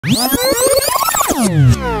Now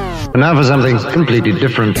for something completely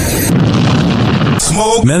different.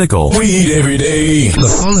 Smoke medical weed every day. The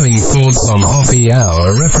following thoughts on Hoppe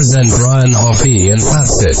Hour represent Ryan Hoppe and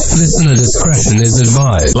past it. Listener discretion is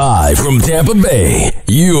advised. Live from Tampa Bay,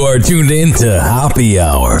 you are tuned in to Hoppe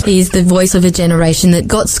Hour. He's the voice of a generation that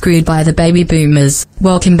got screwed by the baby boomers.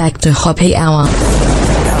 Welcome back to Hoppe Hour.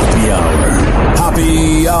 Hoppe Hour.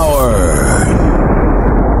 Hoppe Hour.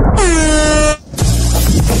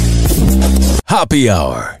 Hoppe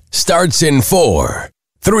Hour starts in 4,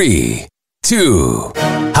 3, 2.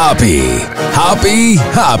 Hoppe, Hoppe,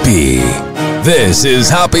 Hoppe. This is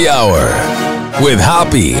Hoppe Hour with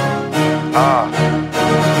Hoppe.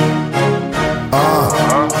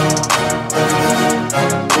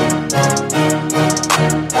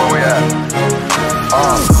 Where we at?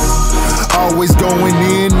 Always going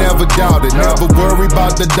in, never doubt it. Never worry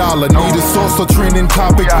about the dollar. Need a source or trending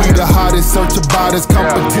topic. We the hottest, search about us.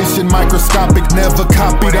 Competition microscopic, never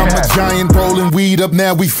copied. I'm a giant rolling weed up,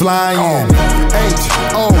 now we flying.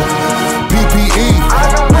 H-O-P-P-E.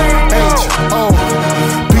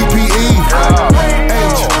 H-O-P-P-E.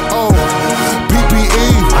 H-O-P-P-E.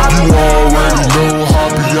 You already know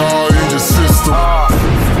Hoppe Hour in your system.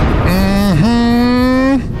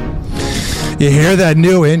 You hear that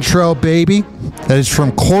new intro, baby? That is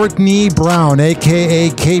from Courtney Brown,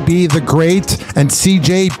 a.k.a. KB the Great, and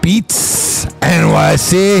CJ Beats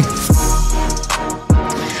NYC.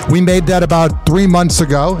 We made that about 3 months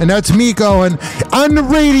ago, and that's me going on the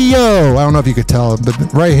radio. I don't know if you could tell, but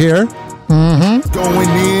right here. Going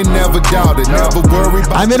in, never doubt it. Never worry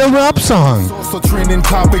about I'm in a rap song. So trending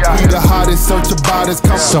topic, we the hottest, search about us.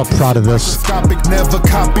 So proud of this. Never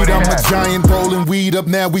copied. I'm a giant rolling weed up,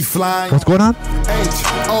 now we flying. What's going on?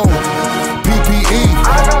 H-O-P-P-E.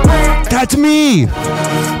 That's me.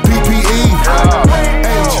 P-P-E.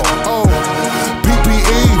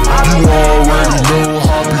 H-O-P-P-E. You already know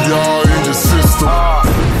Hoppe Hour in your system.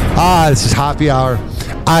 This is Hoppe Hour.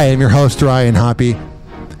 I am your host, Ryan Hoppe.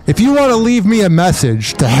 If you want to leave me a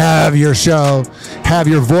message to have your show, have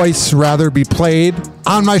your voice rather be played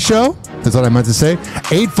on my show, that's what I meant to say,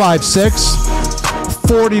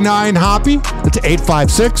 856-49-HOPPE. That's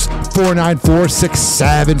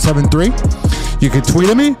 856-494-6773. You can tweet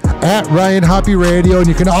at me at Ryan Hoppe Radio, and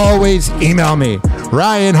you can always email me,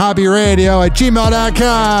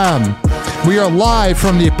 ryanhopperadio@gmail.com. We are live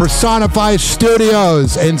from the Personifi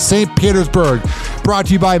studios in St. Petersburg, brought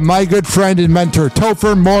to you by my good friend and mentor,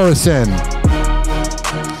 Topher Morrison.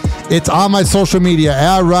 It's on my social media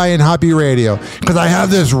at Ryan Hoppe Radio, because I have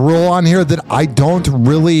this rule on here that I don't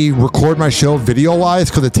really record my show video-wise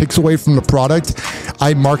because it takes away from the product.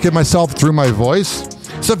 I market myself through my voice.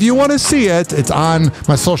 So if you want to see it, it's on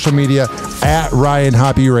my social media at Ryan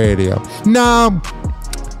Hoppe Radio. Now,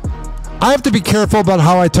 I have to be careful about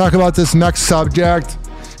how I talk about this next subject,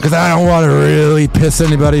 because I don't want to really piss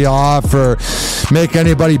anybody off or make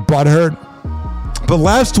anybody butthurt. But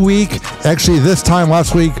last week, actually this time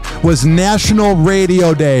last week, was National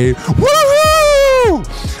Radio Day. Woohoo!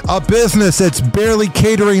 A business that's barely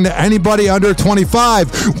catering to anybody under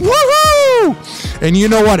 25. Woohoo! And you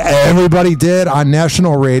know what everybody did on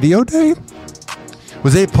National Radio Day?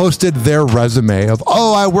 Was they posted their resume of,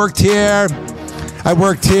 oh, I worked here. And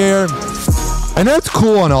that's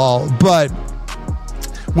cool and all, but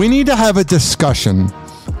we need to have a discussion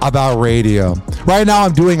about radio. Right now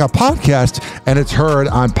I'm doing a podcast, and it's heard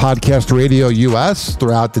on Podcast Radio US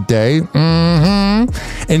throughout the day,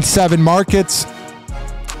 in 7 markets,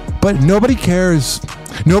 but nobody cares.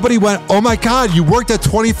 Nobody went, oh my God, you worked at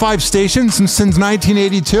 25 stations since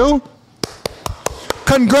 1982?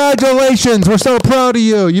 Congratulations, we're so proud of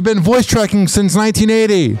you. You've been voice tracking since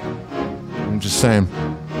 1980. I'm just saying.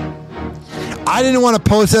 I didn't want to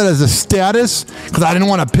post that as a status because I didn't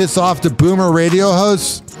want to piss off the boomer radio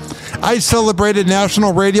hosts. I celebrated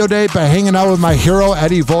National Radio Day by hanging out with my hero,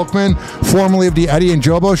 Eddie Volkman, formerly of the Eddie and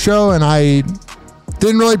Jobo Show, and I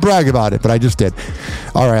didn't really brag about it, but I just did.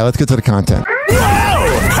 All right, let's get to the content.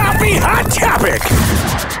 Whoa! Hoppe Hot Topic!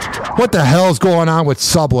 What the hell's going on with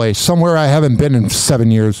Subway? Somewhere I haven't been in 7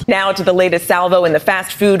 years. Now to the latest salvo in the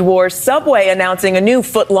fast food war. Subway announcing a new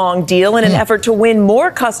foot-long deal in an effort to win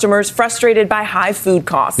more customers frustrated by high food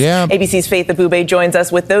costs. Yeah. ABC's Faith Abube joins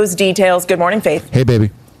us with those details. Good morning, Faith. Hey,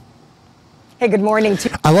 baby. Hey, good morning.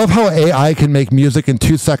 I love how AI can make music in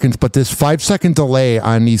 2 seconds, but this 5-second delay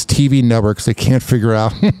on these TV networks, they can't figure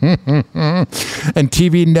out. And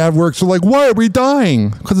TV networks are like, why are we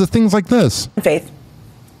dying? Because of things like this. Faith.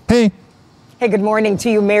 Hey. Hey, good morning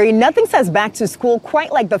to you, Mary. Nothing says back to school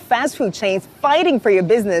quite like the fast food chains fighting for your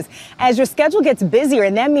business as your schedule gets busier,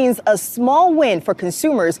 and that means a small win for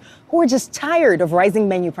consumers who are just tired of rising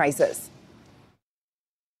menu prices.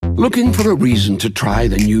 Looking for a reason to try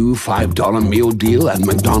the new $5 meal deal at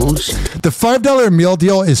McDonald's? The $5 meal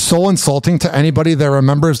deal is so insulting to anybody that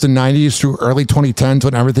remembers the 90s through early 2010s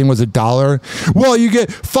when everything was $1. Well, you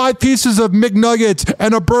get 5 pieces of McNuggets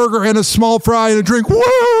and a burger and a small fry and a drink.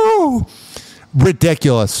 Woo!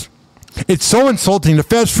 Ridiculous. It's so insulting. The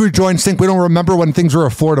fast food joints think we don't remember when things were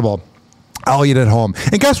affordable. I'll eat at home.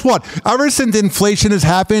 And guess what? Ever since inflation has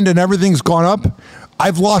happened and everything's gone up,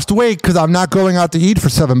 I've lost weight because I'm not going out to eat for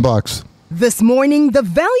 $7. This morning, the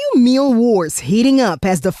value meal wars heating up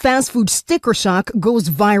as the fast food sticker shock goes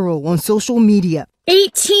viral on social media.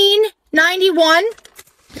 $18.91.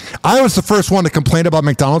 I was the first one to complain about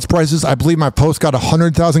McDonald's prices. I believe my post got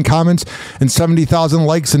 100,000 comments and 70,000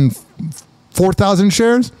 likes and 4,000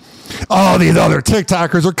 shares. Oh, these other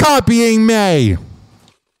TikTokers are copying me.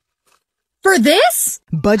 For this?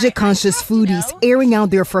 Budget-conscious foodies airing out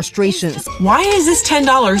their frustrations. Why is this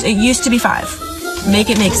 $10? It used to be $5. Make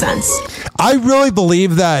it make sense. I really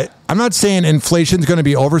believe that. I'm not saying inflation's going to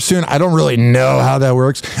be over soon. I don't really know how that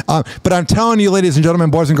works. But I'm telling you, ladies and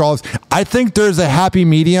gentlemen, boys and girls, I think there's a happy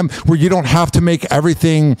medium where you don't have to make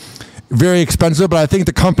everything very expensive, but I think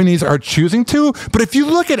the companies are choosing to. But if you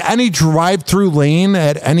look at any drive-through lane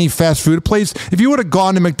at any fast food place, if you would have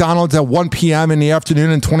gone to McDonald's at 1 p.m. in the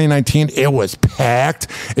afternoon in 2019, it was packed.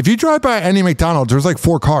 If you drive by any McDonald's, there's like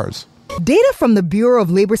 4 cars. Data from the Bureau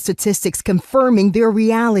of Labor Statistics confirming their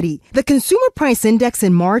reality. The Consumer Price Index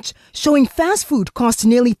in March showing fast food cost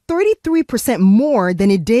nearly 33% more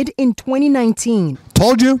than it did in 2019.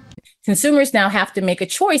 Told you. Consumers now have to make a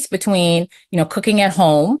choice between, cooking at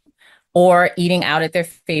home or eating out at their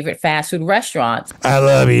favorite fast food restaurants. I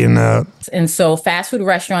love eating out. And so fast food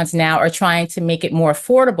restaurants now are trying to make it more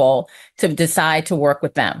affordable to decide to work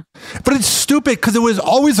with them. But it's stupid because it was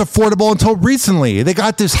always affordable until recently. They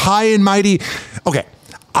got this high and mighty. Okay,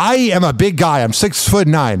 I am a big guy. I'm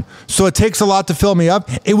 6'9", so it takes a lot to fill me up.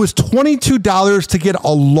 It was $22 to get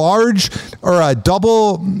a large or a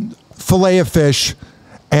double fillet of fish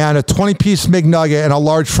and a 20-piece McNugget and a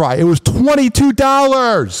large fry. It was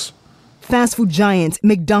 $22. Fast food giants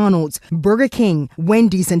McDonald's, Burger King,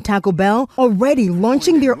 Wendy's, and Taco Bell already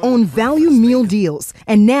launching their own value meal deals.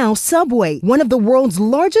 And now Subway, one of the world's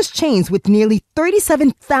largest chains with nearly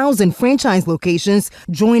 37,000 franchise locations,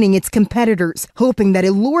 joining its competitors, hoping that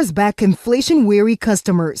it lures back inflation-weary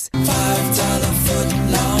customers.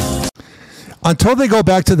 Until they go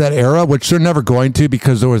back to that era, which they're never going to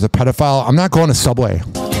because there was a pedophile, I'm not going to Subway.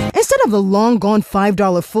 Instead of the long-gone $5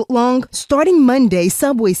 footlong, starting Monday,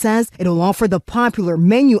 Subway says it'll offer the popular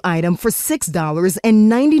menu item for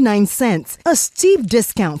 $6.99, a steep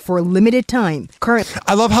discount for a limited time.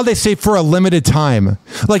 I love how they say for a limited time.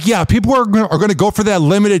 Like, yeah, people are going to go for that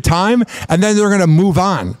limited time, and then they're going to move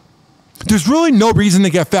on. There's really no reason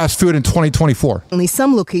to get fast food in 2024. Only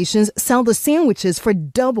some locations sell the sandwiches for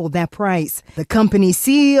double that price. The company's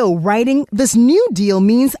CEO writing, this new deal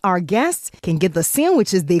means our guests can get the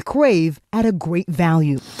sandwiches they crave at a great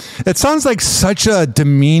value. It sounds like such a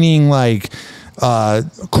demeaning,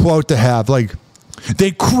 quote to have. Like,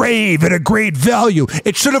 they crave at a great value.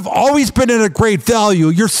 It should have always been at a great value.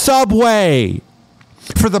 Your Subway.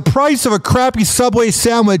 For the price of a crappy Subway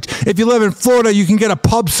sandwich, if you live in Florida, you can get a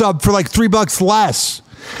pub sub for like $3 less.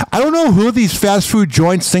 I don't know who these fast food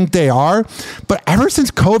joints think they are, but ever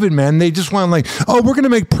since COVID, man, they just want we're going to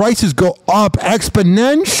make prices go up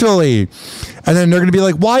exponentially. And then they're going to be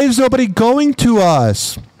like, why is nobody going to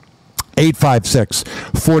us?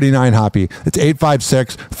 856-49-HOPPE. It's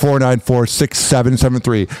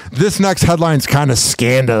 856-494-6773. This next headline's kind of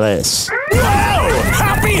scandalous. Whoa!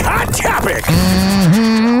 Happy hot topic!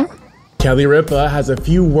 Kelly Ripa has a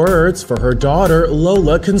few words for her daughter,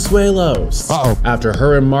 Lola Consuelos. After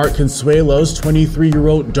her and Mark Consuelos'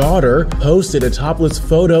 23-year-old daughter posted a topless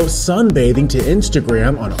photo sunbathing to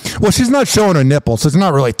Instagram on... Well, she's not showing her nipples, so it's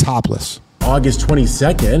not really topless. August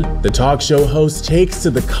 22nd, the talk show host takes to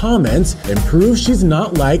the comments and proves she's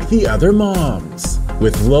not like the other moms.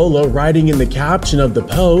 With Lola writing in the caption of the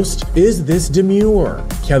post, "Is this demure?"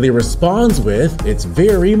 Kelly responds with, "It's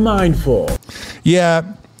very mindful." Yeah.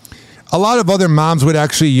 A lot of other moms would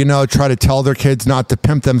actually, try to tell their kids not to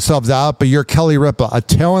pimp themselves out, but you're Kelly Ripa, a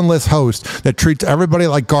talentless host that treats everybody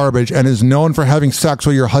like garbage and is known for having sex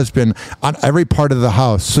with your husband on every part of the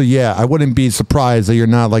house. So yeah, I wouldn't be surprised that you're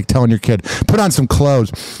not telling your kid, put on some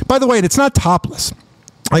clothes. By the way, it's not topless.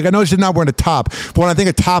 I know she's not wearing a top, but when I think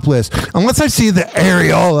of topless, unless I see the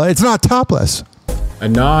areola, it's not topless. a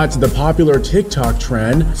nod to the popular TikTok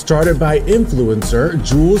trend started by influencer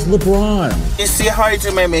Jules LeBron. You see how I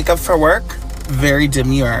do my makeup for work? Very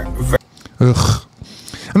demure. Ugh.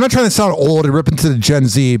 I'm not trying to sound old and rip into the Gen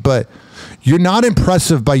Z, but you're not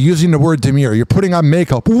impressive by using the word demure. You're putting on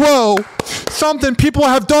makeup. Whoa! Something people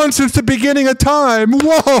have done since the beginning of time.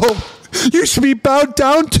 Whoa! You should be bowed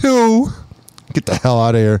down to. Get the hell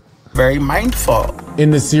out of here. Very mindful.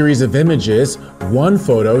 In the series of images, one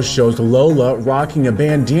photo shows Lola rocking a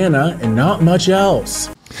bandana and not much else.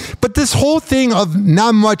 But this whole thing of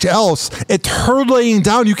not much else, it's her laying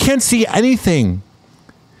down. You can't see anything.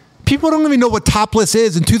 People don't even know what topless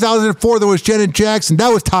is. In 2004, there was Janet Jackson. That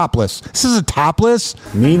was topless. This isn't topless.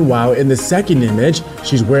 Meanwhile, in the second image,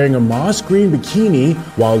 she's wearing a moss green bikini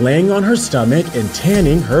while laying on her stomach and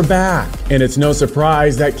tanning her back. And it's no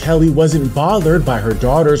surprise that Kelly wasn't bothered by her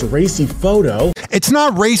daughter's racy photo. It's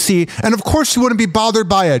not racy, and of course she wouldn't be bothered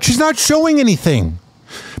by it. She's not showing anything.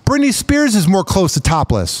 Britney Spears is more close to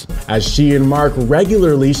topless. As she and Mark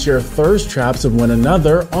regularly share thirst traps of one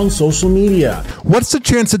another on social media. What's the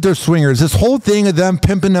chance that they're swingers? This whole thing of them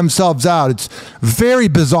pimping themselves out, it's very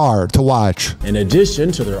bizarre to watch. In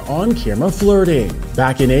addition to their on-camera flirting.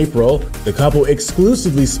 Back in April, the couple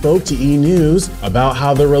exclusively spoke to E! News about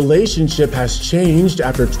how their relationship has changed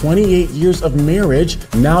after 28 years of marriage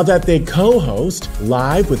now that they co-host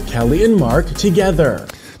Live with Kelly and Mark together.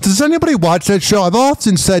 Does anybody watch that show? I've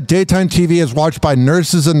often said daytime TV is watched by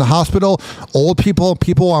nurses in the hospital, old people,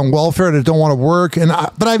 people on welfare that don't want to work.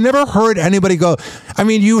 But I've never heard anybody go, I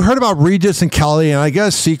mean, you heard about Regis and Kelly, and I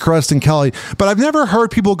guess Seacrest and Kelly, but I've never heard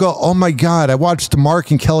people go, oh my God, I watched Mark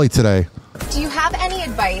and Kelly today. Do you have any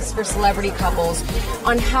advice for celebrity couples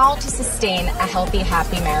on how to sustain a healthy,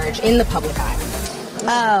 happy marriage in the public eye?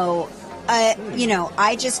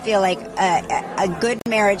 I just feel like a good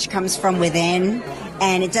marriage comes from within,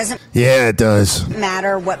 and it doesn't. Yeah, it does.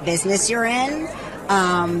 Matter what business you're in.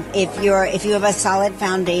 If you have a solid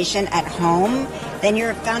foundation at home, then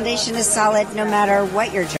your foundation is solid no matter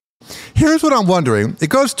what your job. Here's what I'm wondering. It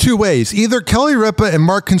goes two ways. Either Kelly Ripa and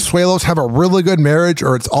Mark Consuelos have a really good marriage,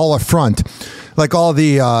 or it's all a front, like all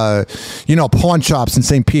the pawn shops in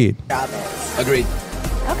St. Pete. Agreed.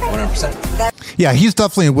 Okay. 100%. Yeah, he's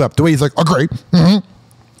definitely whipped. The way he's like, agree.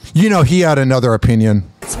 Mm-hmm. He had another opinion.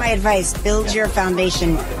 That's my advice. Build your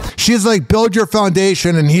foundation. She's like, build your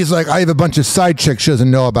foundation. And he's like, I have a bunch of side chicks she doesn't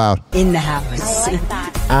know about. In the house. I like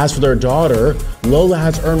that. As for their daughter, Lola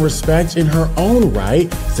has earned respect in her own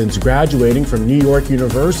right since graduating from New York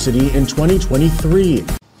University in 2023.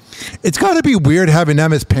 It's got to be weird having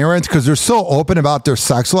them as parents because they're so open about their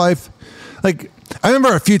sex life. Like, I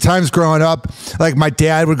remember a few times growing up, like my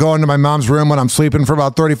dad would go into my mom's room when I'm sleeping for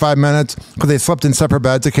about 35 minutes because they slept in separate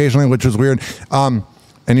beds occasionally, which was weird. And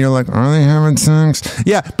you're like, are they having sex?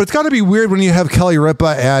 Yeah, but it's got to be weird when you have Kelly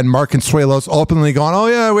Ripa and Mark Consuelos openly going, oh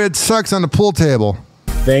yeah, we had sex on the pool table.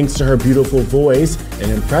 Thanks to her beautiful voice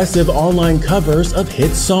and impressive online covers of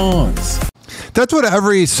hit songs. That's what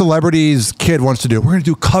every celebrity's kid wants to do. We're going to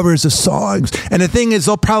do covers of songs. And the thing is,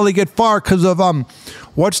 they'll probably get far because of,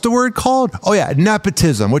 what's the word called? Oh, yeah,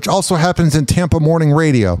 nepotism, which also happens in Tampa morning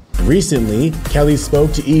radio. Recently, Kelly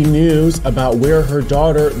spoke to E! News about where her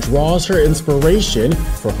daughter draws her inspiration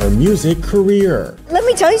for her music career. Let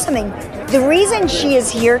me tell you something. The reason she is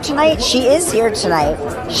here tonight, she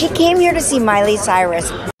came here to see Miley Cyrus.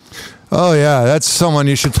 Oh, yeah, that's someone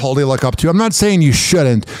you should totally look up to. I'm not saying you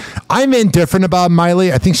shouldn't. I'm indifferent about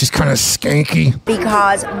Miley. I think she's kind of skanky.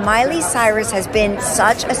 Because Miley Cyrus has been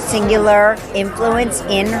such a singular influence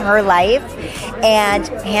in her life. And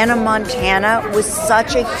Hannah Montana was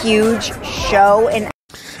such a huge show. And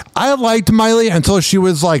I liked Miley until she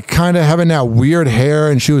was like kind of having that weird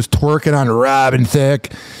hair and she was twerking on Robin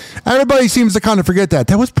Thicke. Everybody seems to kind of forget that.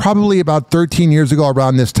 That was probably about 13 years ago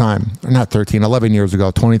around this time. Not 13, 11 years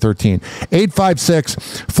ago, 2013.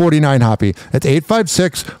 856-49-HOPPE. That's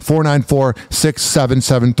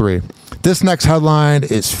 856-494-6773. This next headline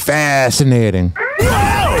is fascinating.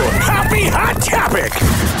 Happy Hot Topic!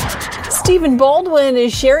 Stephen Baldwin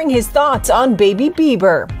is sharing his thoughts on baby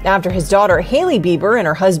Bieber. After his daughter Hailey Bieber and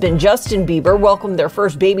her husband Justin Bieber welcomed their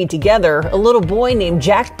first baby together, a little boy named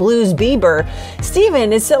Jack Blues Bieber,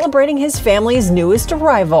 Stephen is celebrating his family's newest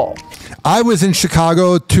arrival. I was in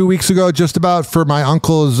Chicago 2 weeks ago, just about for my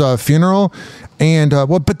uncle's funeral. And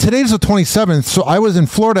but today's the 27th, so I was in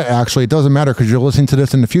Florida. Actually, it doesn't matter because you're listening to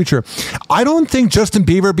this in the future. I don't think Justin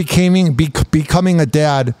Bieber becoming a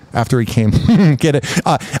dad after he came. Get it?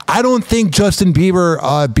 I don't think Justin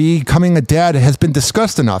Bieber becoming a dad has been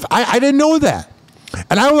discussed enough. I didn't know that,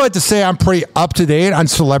 and I would like to say I'm pretty up to date on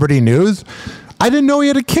celebrity news. I didn't know he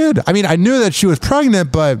had a kid. I mean, I knew that she was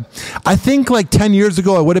pregnant, but I think like 10 years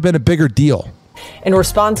ago, it would have been a bigger deal. In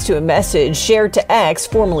response to a message shared to X,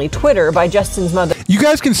 formerly Twitter, by Justin's mother. You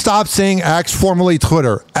guys can stop saying X, formerly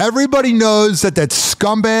Twitter. Everybody knows that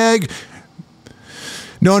scumbag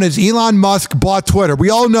known as Elon Musk bought Twitter.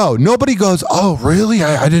 We all know. Nobody goes, oh, really?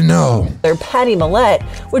 I didn't know. Their Patty Millette,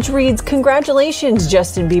 which reads, congratulations,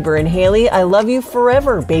 Justin Bieber and Haley. I love you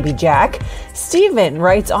forever, baby Jack. Steven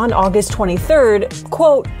writes on August 23rd,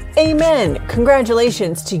 quote, amen.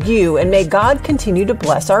 Congratulations to you, and may God continue to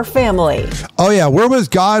bless our family. Oh, yeah. Where was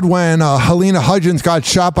God when Helena Hudgens got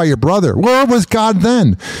shot by your brother? Where was God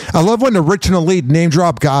then? I love when the rich and elite name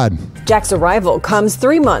drop God. Jack's arrival comes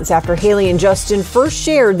 3 months after Haley and Justin first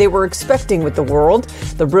shared they were expecting with the world.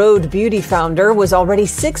 The Rhode Beauty founder was already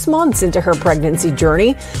 6 months into her pregnancy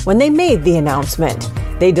journey when they made the announcement.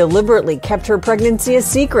 They deliberately kept her pregnancy a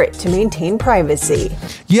secret to maintain privacy.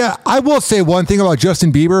 Yeah, I will say one thing about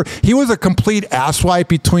Justin Bieber. He was a complete asswipe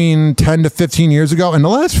between 10 to 15 years ago. In the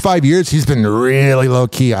last 5 years, he's been really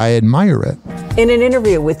low-key. I admire it. In an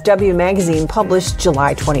interview with W Magazine published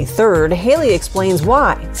July 23rd, Haley explains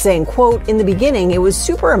why, saying, quote, in the beginning, it was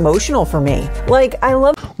super emotional for me. Like, I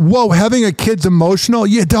love... Whoa, having a kid's emotional?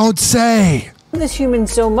 You don't say. This human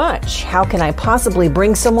so much. How can I possibly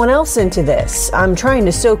bring someone else into this? I'm trying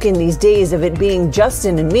to soak in these days of it being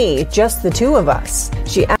Justin and me, just the two of us.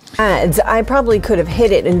 She adds, I probably could have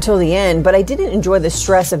hid it until the end, but I didn't enjoy the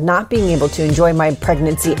stress of not being able to enjoy my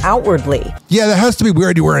pregnancy outwardly. Yeah, that has to be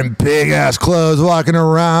weird. You're wearing big ass clothes, walking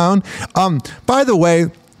around. By the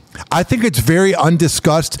way, I think it's very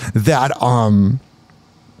undiscussed that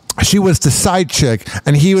she was the side chick,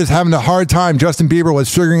 and he was having a hard time. Justin Bieber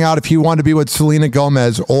was figuring out if he wanted to be with Selena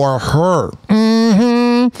Gomez or her.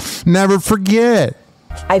 Never forget.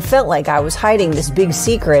 I felt like I was hiding this big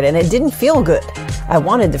secret, and it didn't feel good. I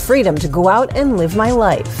wanted the freedom to go out and live my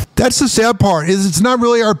life. That's the sad part, is it's not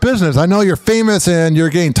really our business. I know you're famous and you're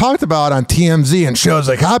getting talked about on TMZ and shows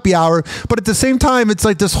like Hoppe Hour, but at the same time, it's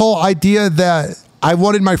like this whole idea that I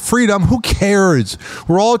wanted my freedom. Who cares?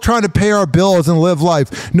 We're all trying to pay our bills and live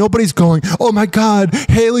life. Nobody's going, oh my God,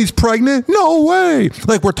 Haley's pregnant? No way.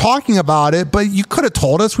 Like, we're talking about it, but you could have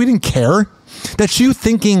told us. We didn't care. That's you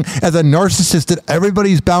thinking as a narcissist that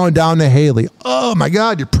everybody's bowing down to Haley. Oh my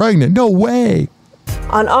God, you're pregnant. No way.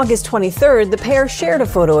 On August 23rd, the pair shared a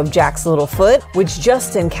photo of Jack's little foot, which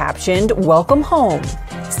Justin captioned, welcome home.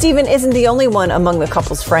 Steven isn't the only one among the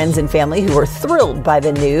couple's friends and family who were thrilled by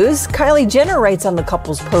the news. Kylie Jenner writes on the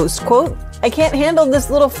couple's post, quote, I can't handle this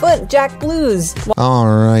little foot, Jack Blues. All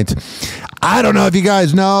right. I don't know if you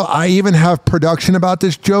guys know, I even have production about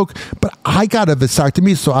this joke, but I got a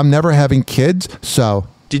vasectomy, so I'm never having kids, so...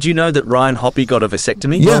 Did you know that Ryan Hoppe got a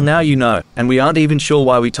vasectomy? Yeah. Well, now you know, and we aren't even sure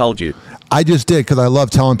why we told you. I just did because I love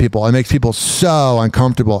telling people. It makes people so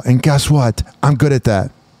uncomfortable. And guess what? I'm good at that.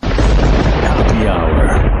 Hoppe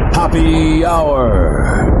Hour. Hoppe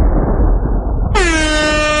Hour.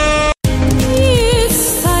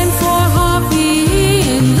 It's time for Hoppe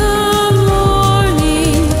in the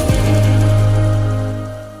morning.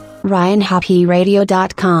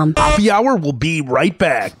 RyanHoppeRadio.com. Hoppe Hour will be right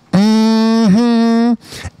back.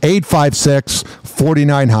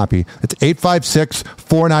 856-49-HOPPE. It's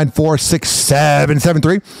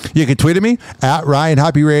 856-494-6773. You can tweet at me at Ryan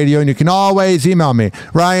Hoppe Radio, and you can always email me,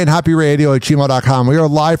 RyanHoppeRadio@gmail.com. We are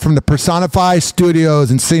live from the Personifi studios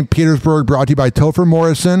in St. Petersburg, brought to you by Topher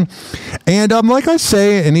Morrison. And like I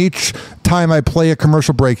say in each time I play a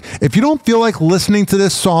commercial break, if you don't feel like listening to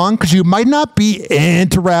this song, because you might not be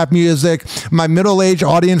into rap music, my middle-aged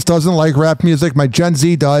audience doesn't like rap music, my Gen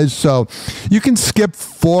Z does, so you can skip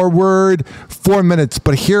forward 4 minutes,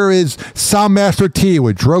 but here is Soundmaster T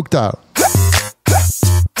with Droked Out.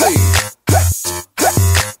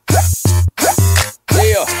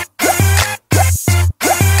 Yeah.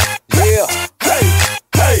 Yeah. Hey.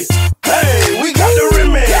 We got the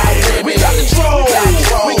remix. We got the troll.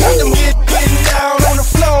 We got them getting down on the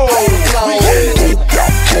floor. We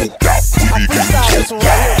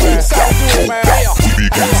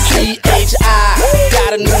CHI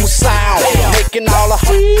got a new sound, making all the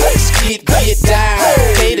hoes get down.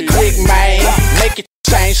 Pay the click, man, make it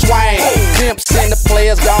change swing. Pimps and the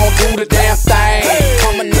players gon' do the damn thing.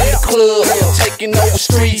 Coming in the club, taking over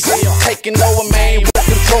streets, taking over, man, with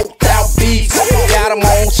the droked out beats. Got them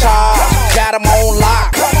on charge, got them on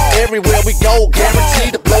lock. Everywhere we go,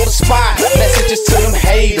 guaranteed to blow the spot. Messages to them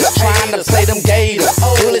haters, trying to play them gators.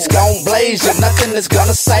 Bullets gon' blaze. Malaysia, nothing is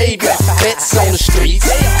gonna save ya. Bets on the streets,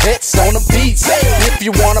 bets on the beats. If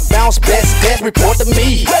you wanna bounce, best report to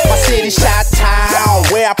me. My city shot town,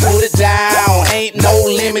 where I put it down. Ain't no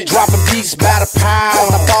limit, dropping beats by the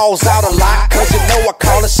pound. I balls out a lot, cause you know I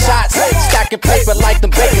call the shots. Stacking paper like the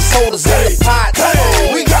baking sodas in the pot.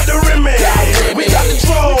 We got the remedy, we got the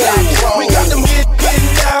drone, we got them getting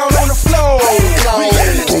down on the floor. We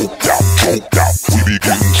getting choked out, we be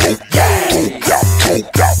getting choked out, we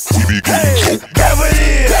be getting choked out. Never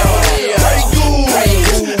did, hey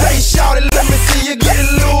good, hey shout it, let me see you get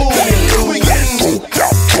loose. We getting choked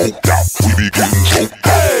out, we be getting choked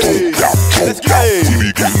out, let's go. We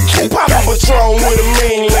be getting choked out. Pop a Patron with a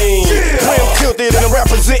mean lean, rim tilted and I'm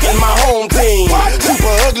representing my home team.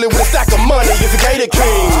 Super ugly with a stack of money, it's a Gator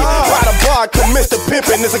King. By the bar, come Mr.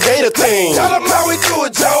 Pimpin', it's a Gator thing. Tell them how we do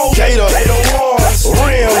it, Joe. Gator ones,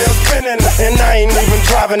 rims, spinning, and I ain't even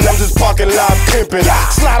driving, I'm just parking lot pimping.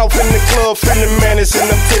 Slide off in the club, feeling managed and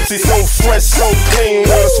I'm tipsy, so fresh, so clean,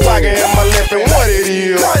 with a swagger in my lip and what it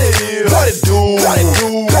is, what it do.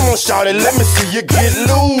 Come on, shout it, let me see you get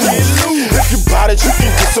loose. If you bout it, you can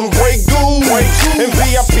get some great goo. In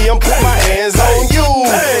VIP, I'm putting my hands on you.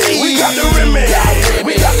 We got the remedy,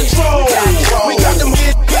 we got the drone, we got them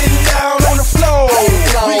getting down on the floor.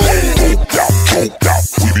 We getting choked out,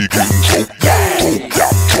 we be getting choked out, we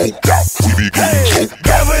be getting choked out.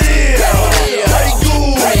 Never did, hey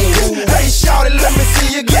good, hey shout it, let me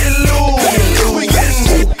see you get loose. We getting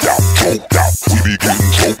choked out, we be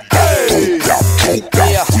getting choked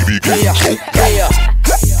out, we be getting choked out.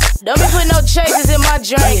 Don't be putting no chasers in my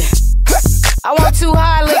drink. I want 2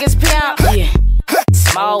 high liquors, pimp. Yeah.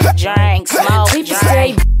 Smoke, drink, smoke,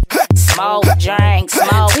 drink. Smoke, drink,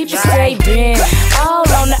 smoke, drink. Stay bent all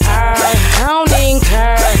on the earth. I don't even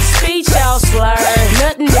curve. Speech all slurred.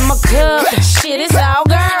 Nothing in my cup. Shit, it's all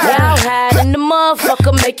girl. Y'all hiding the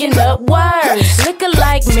motherfucker making up words. Looking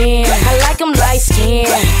like men. I like them light skinned.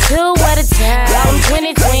 2 at a time. Got them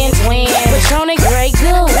 20, twin. Patron Grey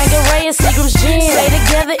Goose. Tangeray and Seagram's gin. Stay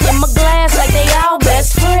together in my glass like they all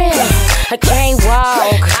best friends. I can't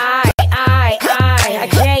walk. I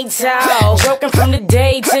can't talk. Joking from the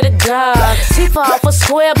day to the dark. Teeth off a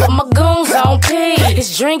square, but my goons on P.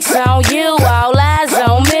 His drinks on you, all eyes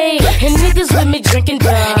on me. And niggas with me drinking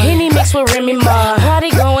dumb. Henny mixed with Remy Ma. Party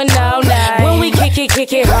going all night. When we kick it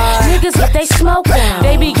hard. Niggas get they smoke out.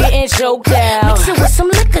 They be getting choked out. Mix it with some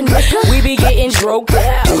liquor, nigga. We be getting droked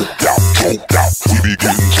out. We be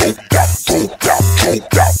getting choked out,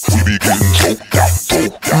 we be getting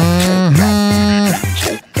choked out.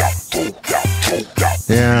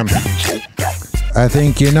 Yeah, I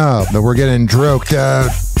think you know that we're getting droked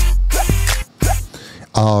out.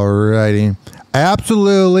 Alrighty.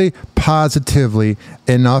 Absolutely, positively,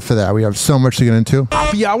 enough of that. We have so much to get into.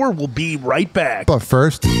 Happy Hour will be right back. But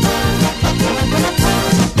first,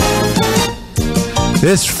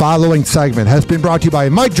 this following segment has been brought to you by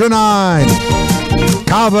Mike Drenine,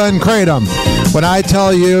 Kava and Kratom. When I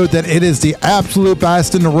tell you that it is the absolute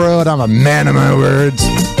best in the world, I'm a man of my words.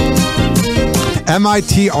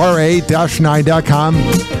 MITRA-9.com.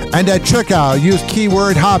 And at checkout, use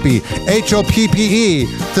keyword Hoppe, HOPPE,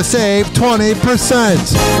 to save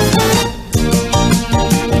 20%.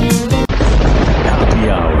 Happy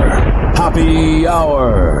Hour. Happy Hour.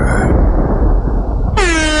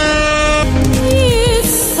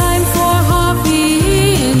 It's time for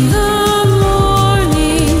Hoppe in the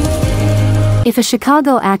morning. If a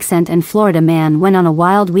Chicago accent and Florida man went on a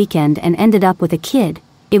wild weekend and ended up with a kid,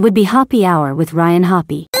 it would be Hoppe Hour with Ryan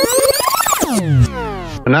Hoppe.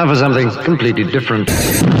 Now for something completely different.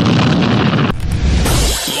 Ladies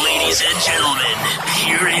and gentlemen,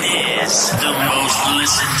 here it is. The most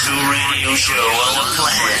listened to radio show on the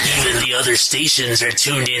planet. Even the other stations are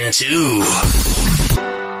tuned in too.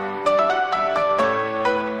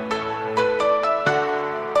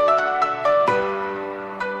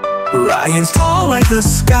 Ryan's tall like the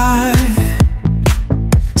sky.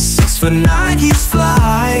 6'9" he's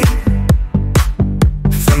fly.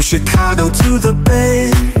 From Chicago to the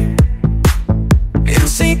Bay, in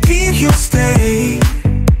St. Pete he'll stay.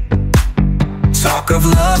 Talk of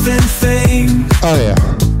love and fame. Oh yeah.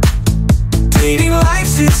 Dating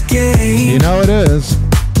life's his game. You know it is.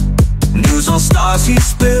 News on stars he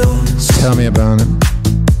spills. Tell me about it.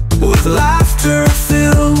 With laughter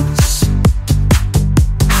fills.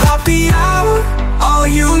 Happy Hour, all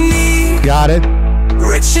you need. Got it.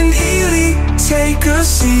 Rich and Ely, take a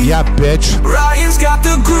seat. Yeah, bitch. Ryan's got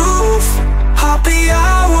the groove. Happy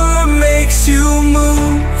Hour makes you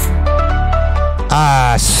move.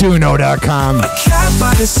 Suno.com. A cat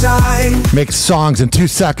by the side. Make songs in 2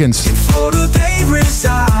 seconds. In Florida they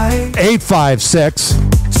reside. 856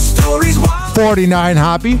 stories wild. 49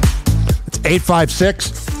 Hoppe. It's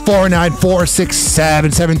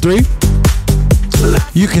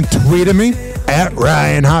 856-494-6773. You can tweet at me at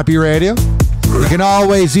Ryan Hoppe Radio. You can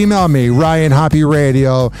always email me,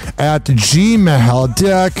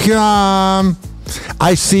 ryanhopperadio@gmail.com.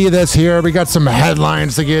 I see this here. We got some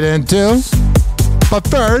headlines to get into. But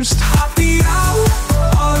first,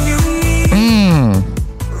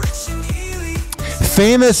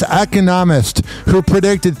 famous economist who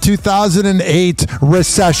predicted 2008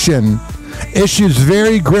 recession issues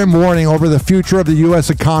very grim warning over the future of the U.S.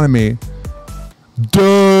 economy.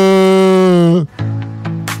 Duh.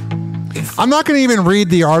 I'm not going to even read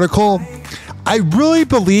the article. I really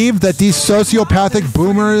believe that these sociopathic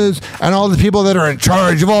boomers and all the people that are in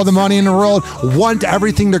charge of all the money in the world want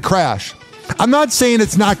everything to crash. I'm not saying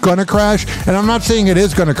it's not going to crash, and I'm not saying it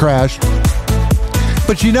is going to crash.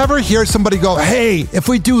 But you never hear somebody go, hey, if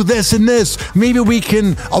we do this and this, maybe we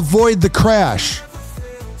can avoid the crash.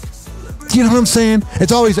 Do you know what I'm saying?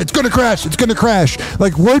 It's always, it's going to crash, it's going to crash.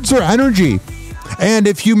 Like, words are energy. And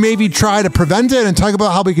if you maybe try to prevent it and talk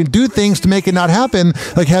about how we can do things to make it not happen,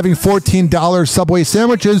 like having $14 Subway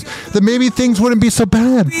sandwiches, then maybe things wouldn't be so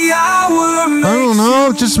bad. I don't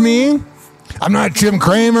know, just me. I'm not Jim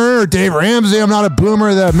Cramer or Dave Ramsey. I'm not a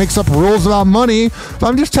boomer that makes up rules about money. But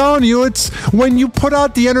I'm just telling you, it's when you put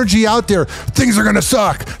out the energy out there, things are going to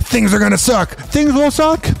suck. Things are going to suck. Things will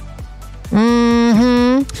suck.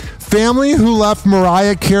 Family who left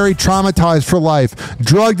Mariah Carey traumatized for life,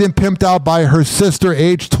 drugged and pimped out by her sister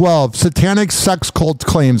age 12, satanic sex cult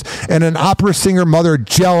claims, and an opera singer mother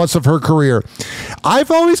jealous of her career. I've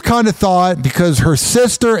always kind of thought, because her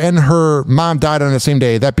sister and her mom died on the same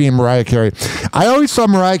day, that being Mariah Carey, I always thought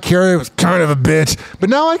Mariah Carey was kind of a bitch, but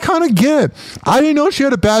now I kind of get. I didn't know she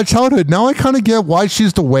had a bad childhood. Now I kind of get why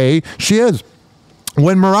she's the way she is.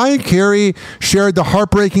 When Mariah Carey shared the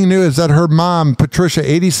heartbreaking news that her mom, Patricia,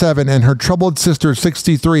 87, and her troubled sister,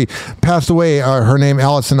 63, passed away, her name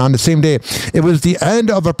Allison, on the same day, it was the end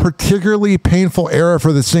of a particularly painful era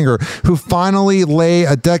for the singer, who finally lay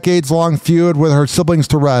a decades-long feud with her siblings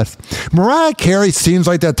to rest. Mariah Carey seems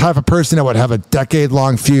like that type of person that would have a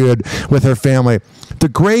decade-long feud with her family. The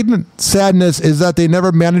great sadness is that they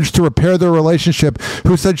never managed to repair their relationship,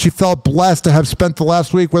 who said she felt blessed to have spent the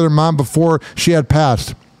last week with her mom before she had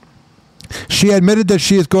passed. She admitted that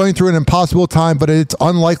she is going through an impossible time, but it's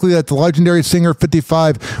unlikely that the legendary singer,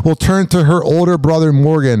 55, will turn to her older brother,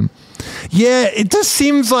 Morgan. Yeah, it just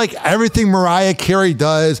seems like everything Mariah Carey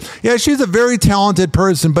does. Yeah, she's a very talented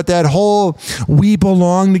person, but that whole we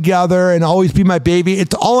belong together and always be my baby,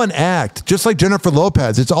 it's all an act. Just like Jennifer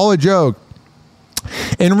Lopez, it's all a joke.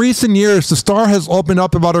 In recent years, the star has opened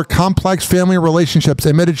up about her complex family relationships,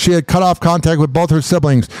 admitted she had cut off contact with both her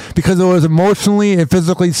siblings because it was emotionally and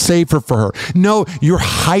physically safer for her. No, you're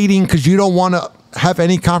hiding because you don't want to have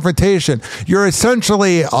any confrontation. You're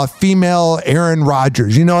essentially a female Aaron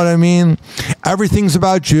Rodgers. You know what I mean? Everything's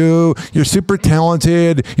about you. You're super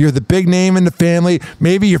talented. You're the big name in the family.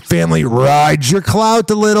 Maybe your family rides your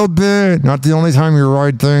clout a little bit. Not the only time you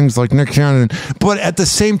ride things like Nick Cannon. But at the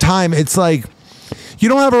same time, it's like, you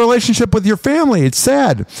don't have a relationship with your family. It's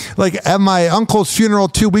sad. Like at my uncle's funeral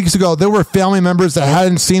 2 weeks ago, there were family members that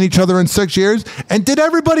hadn't seen each other in 6 years. And did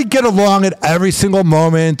everybody get along at every single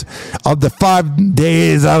moment of the 5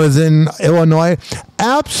 days I was in Illinois?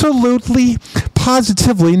 Absolutely,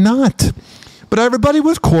 positively not. But everybody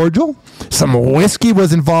was cordial. Some whiskey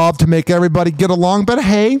was involved to make everybody get along. But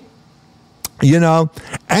hey, you know,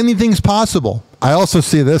 anything's possible. I also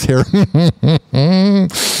see this here.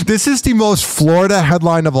 This is the most Florida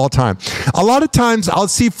headline of all time. A lot of times I'll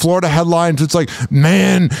see Florida headlines. It's like,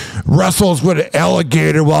 man wrestles with an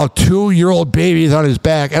alligator while 2-year-old baby's on his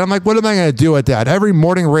back. And I'm like, what am I going to do with that? Every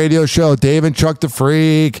morning radio show, Dave and Chuck the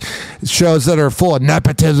Freak, shows that are full of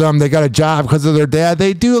nepotism. They got a job because of their dad.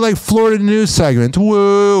 They do like Florida news segments.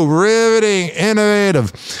 Woo, riveting,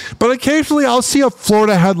 innovative. But occasionally I'll see a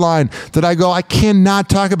Florida headline that I go, I cannot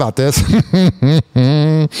talk about this.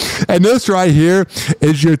 And this right here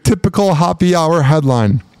is your typical Hoppe Hour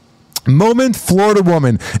headline. Moment Florida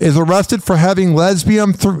woman is arrested for having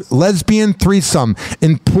lesbian threesome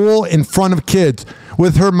in pool in front of kids,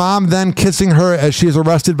 with her mom then kissing her as she is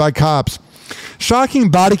arrested by cops. Shocking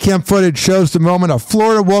body cam footage shows the moment a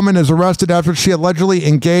Florida woman is arrested after she allegedly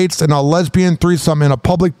engaged in a lesbian threesome in a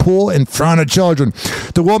public pool in front of children.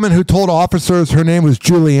 The woman, who told officers her name was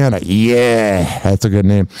Juliana, yeah, that's a good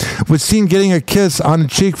name, was seen getting a kiss on the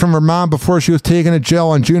cheek from her mom before she was taken to jail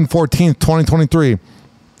on June 14th, 2023.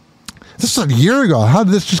 This is a year ago. How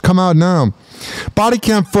did this just come out now? Body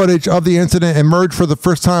cam footage of the incident emerged for the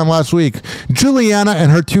first time last week. Juliana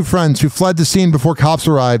and her 2 friends who fled the scene before cops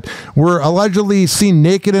arrived were allegedly seen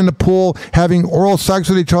naked in the pool having oral sex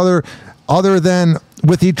with each other than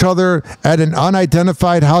with each other at an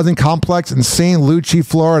unidentified housing complex in St. Lucie,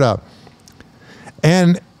 Florida.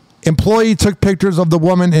 An employee took pictures of the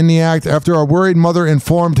woman in the act after a worried mother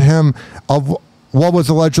informed him of what was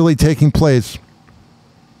allegedly taking place.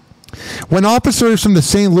 When officers from the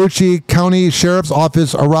St. Lucie County Sheriff's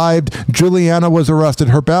Office arrived, Juliana was arrested.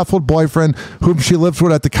 Her baffled boyfriend, whom she lives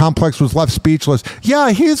with at the complex, was left speechless.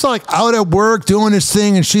 Yeah, he's like out at work doing his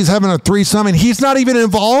thing and she's having a threesome and he's not even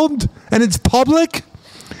involved and it's public?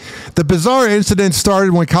 The bizarre incident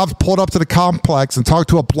started when cops pulled up to the complex and talked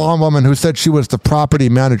to a blonde woman who said she was the property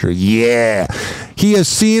manager. Yeah. He is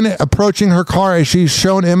seen approaching her car as she's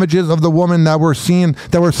shown images of the woman that were sent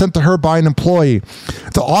to her by an employee.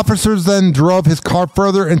 The officers then drove his car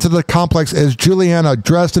further into the complex as Juliana,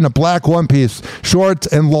 dressed in a black one-piece, shorts,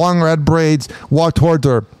 and long red braids, walked towards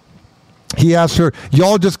her. He asked her,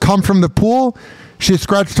 "Y'all just come from the pool?" She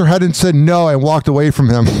scratched her head and said no and walked away from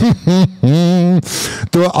him.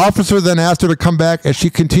 The officer then asked her to come back as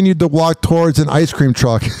she continued to walk towards an ice cream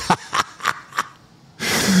truck.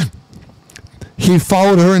 He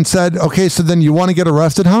followed her and said, "Okay, so then you want to get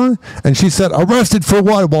arrested, huh?" And she said, "Arrested for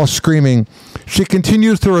what?" while screaming. She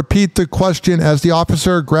continues to repeat the question as the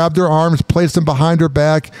officer grabbed her arms, placed them behind her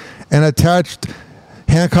back, and attached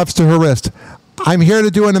handcuffs to her wrist. "I'm here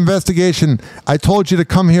to do an investigation. I told you to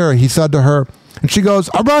come here," he said to her. And she goes,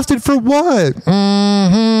 "Arrested for what?"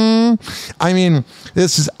 I mean,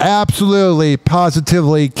 this is absolutely,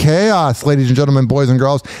 positively chaos, ladies and gentlemen, boys and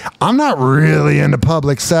girls. I'm not really into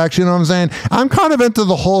public sex, you know what I'm saying? I'm kind of into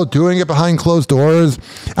the whole doing it behind closed doors.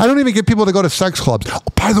 I don't even get people to go to sex clubs. Oh,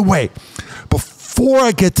 by the way, before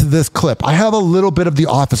I get to this clip, I have a little bit of the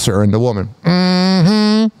officer and the woman.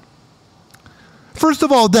 First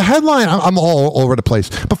of all, the headline, I'm all over the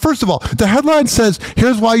place. But first of all, the headline says,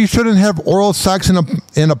 "Here's why you shouldn't have oral sex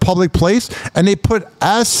in a public place." And they put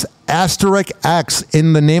S*X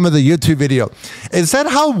in the name of the YouTube video. Is that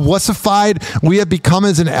how wussified we have become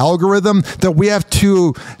as an algorithm that we have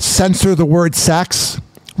to censor the word sex?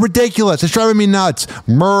 Ridiculous. It's driving me nuts.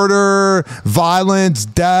 Murder, violence,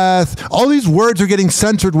 death. All these words are getting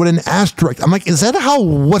censored with an asterisk. I'm like, is that how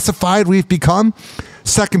wussified we've become?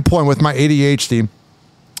 Second point with my ADHD.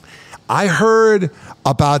 I heard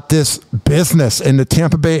about this business in the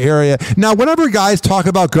Tampa Bay area. Now, whenever guys talk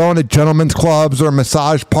about going to gentlemen's clubs or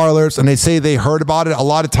massage parlors and they say they heard about it, a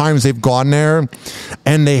lot of times they've gone there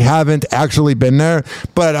and they haven't actually been there.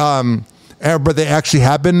 But they actually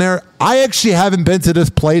have been there. I actually haven't been to this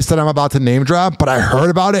place that I'm about to name drop, but I heard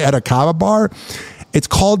about it at a kava bar. It's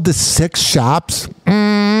called the Six Shops.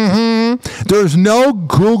 There's no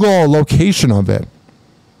Google location of it,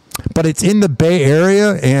 but it's in the Bay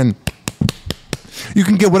Area, and you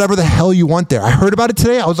can get whatever the hell you want there. I heard about it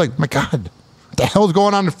today. I was like, my God, what the hell is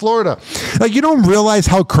going on in Florida? Like, you don't realize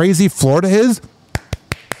how crazy Florida is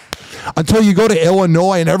until you go to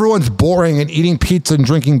Illinois and everyone's boring and eating pizza and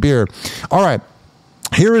drinking beer. All right,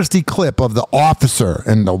 here is the clip of the officer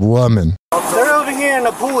and the woman. They're over here in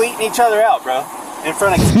the pool eating each other out, bro, in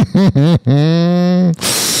front of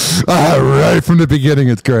right from the beginning,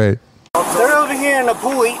 it's great. They're over here in the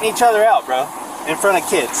pool eating each other out, bro, in front of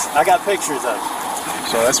kids. I got pictures of it.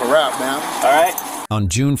 So that's a wrap now. All right. On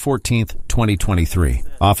June 14th, 2023,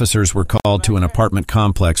 officers were called to an apartment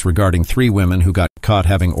complex regarding 3 women who got caught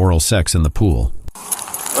having oral sex in the pool.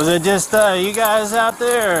 Was it just you guys out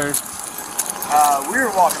there? Or? We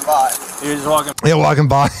were walking by. You were just walking by? Yeah, walking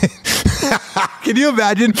by. Can you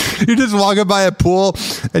imagine? You're just walking by a pool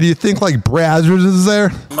and you think like Brazzers is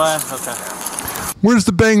there? Okay. Where's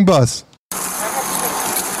the bang bus?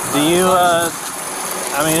 Do you, I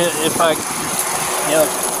mean, if I,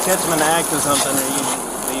 catch them in the act or something,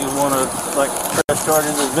 do you want to, like, press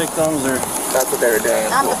charges as victims, or? That's what they were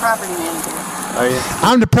doing. I'm the property manager. Are you?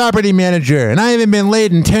 I'm the property manager, and I haven't been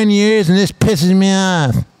late in 10 years, and this pisses me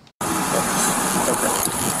off. Okay.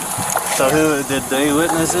 So did they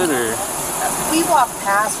witness it, or? We walked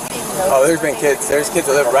past, we didn't know. Oh, there's been kids. There's kids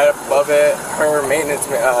that live right up above it. Her maintenance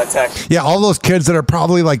tech. Yeah, all those kids that are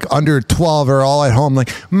probably like under 12 are all at home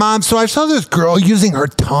like, "Mom, so I saw this girl using her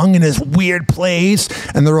tongue in this weird place."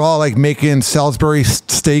 And they're all like making Salisbury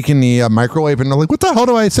steak in the microwave. And they're like, "What the hell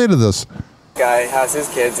do I say to this?" Guy has his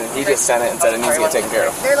kids and he just sent it and said it needs to get taken care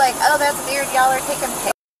of. They're like, "Oh, that's weird. Y'all are taking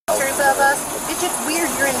pictures of us. It's just weird.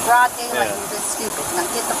 You're in broad daylight. You're just stupid. Now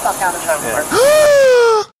get the fuck out of here."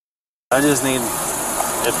 I just need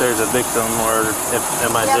if there's a victim or if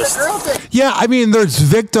am I just. Yeah, I mean, there's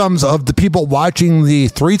victims of the people watching the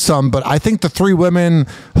threesome, but I think the three women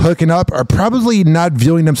hooking up are probably not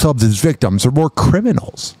viewing themselves as victims. They're more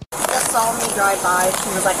criminals. Just saw me drive by. She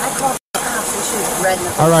was like, I called the cops and she was red in the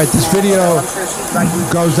face. All right, this video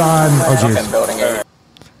goes on. Oh, jeez.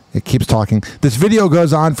 It keeps talking. This video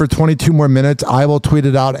goes on for 22 more minutes. I will tweet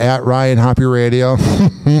it out at Ryan Hoppe Radio.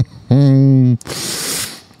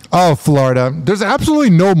 Oh, Florida. There's absolutely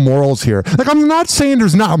no morals here. Like, I'm not saying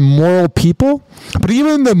there's not moral people, but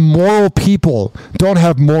even the moral people don't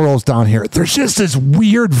have morals down here. There's just this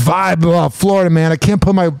weird vibe about Florida, man. I can't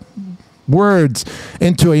put my words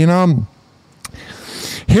into it, you know?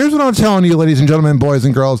 Here's what I'm telling you, ladies and gentlemen, boys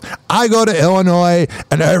and girls. I go to Illinois,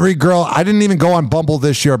 and every girl, I didn't even go on Bumble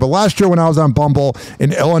this year, but last year when I was on Bumble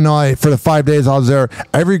in Illinois for the 5 days I was there,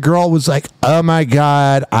 every girl was like, oh my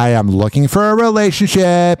God, I am looking for a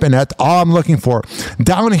relationship, and that's all I'm looking for.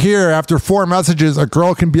 Down here, after 4 messages, a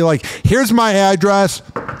girl can be like, here's my address,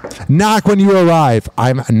 knock when you arrive.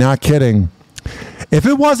 I'm not kidding. If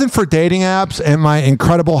it wasn't for dating apps and my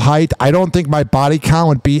incredible height, I don't think my body count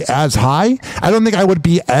would be as high. I don't think I would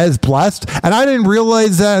be as blessed. And I didn't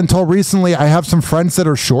realize that until recently. I have some friends that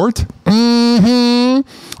are short.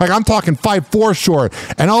 Like, I'm talking 5'4" short.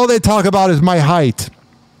 And all they talk about is my height.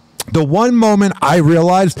 The one moment I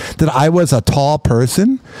realized that I was a tall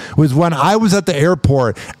person was when I was at the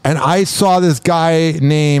airport and I saw this guy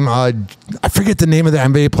named, I forget the name of the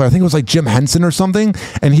NBA player. I think it was like Jim Henson or something.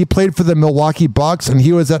 And he played for the Milwaukee Bucks and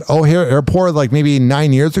he was at O'Hare Airport like maybe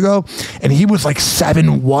 9 years ago. And he was like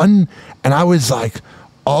 7'1". And I was like,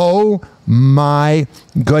 oh my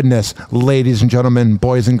goodness, ladies and gentlemen,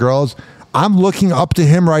 boys and girls, I'm looking up to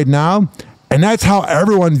him right now. And that's how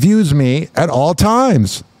everyone views me at all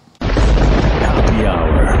times. Happy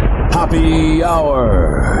Hour. Happy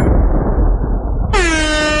Hour.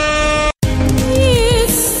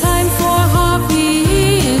 It's time for Hoppe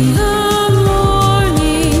in the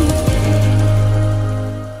morning.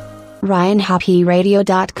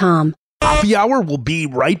 RyanHoppeRadio.com. Happy Hour will be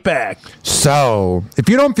right back. So, if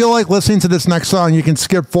you don't feel like listening to this next song, you can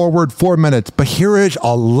skip forward 4 minutes. But here is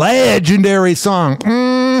a legendary song.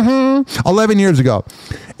 11 years ago.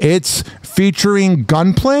 It's featuring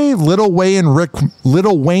Gunplay, Lil Wayne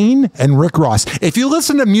and Rick Ross. If you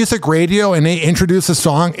listen to music radio and they introduce a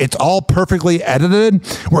song, it's all perfectly edited,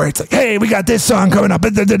 where it's like, hey, we got this song coming up,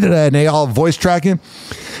 and they all voice tracking.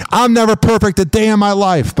 I'm never perfect a day in my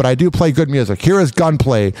life, but I do play good music. Here is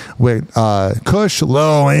Gunplay with Kush,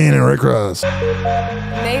 Lil Wayne, and Rick Ross.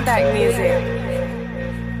 Maybach music.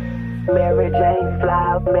 Mary Jane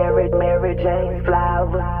Flower, Mary Jane Flower.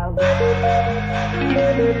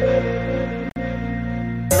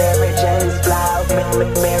 Mary Jane's flower,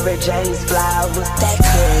 Mary Jane's flower. That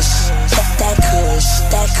Kush, that Kush,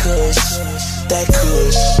 that Kush, that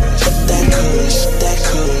Kush, that Kush, that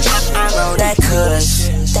Kush. I'm on that Kush,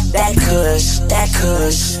 that Kush, that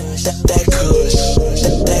Kush, that Kush,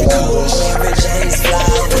 that Kush. Mary Jane's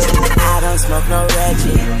flower. I don't smoke no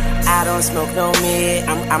Reggie, I don't smoke no mid.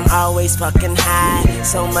 I'm always fucking high,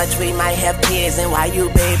 so much we might have kids. And while you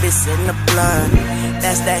babysitting the blunt,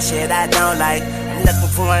 that's that shit I don't like. Looking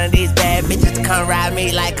for one of these bad bitches to come ride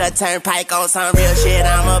me like a turnpike on some real shit.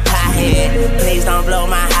 I'm a pothead. Please don't blow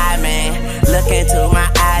my high, man. Look into my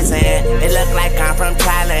eyes and it look like I'm from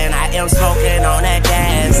Thailand. I am smoking on that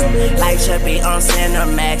gas, like should be on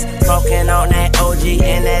Cinemax. Smoking on that OG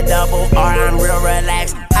and that double R. I'm real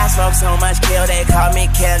relaxed. I smoke so much kill, they call me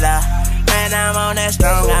killer. Man, I'm on that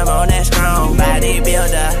strong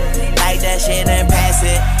bodybuilder. Like that shit and pass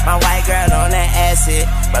it. My white girl on that acid,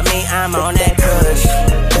 but me, I'm on that Kush,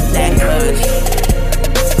 that Kush.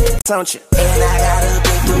 Don't you? And I got a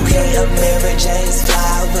big bouquet of Mary Jane's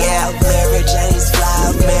flowers. Yeah, Mary Jane's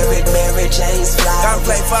flowers, Mary Jane's flowers. Don't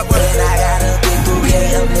play fuck with me. And I got a big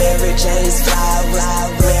bouquet of Mary Jane's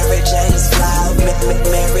flowers, Mary Jane's flowers,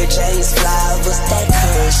 Mary Jane's flowers. That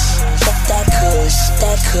Kush, that Kush,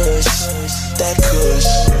 that Kush, that Kush,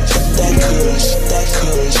 that Kush, that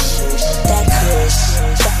Kush, that Kush,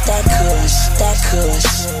 that Kush, that Kush,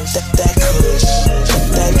 that Kush,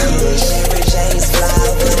 that Kush. Mary Jane's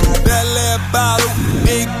flowers. Belly bottle,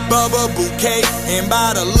 big bubba bouquet. And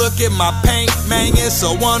by the look at my paint, man, it's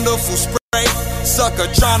a wonderful spray. Sucker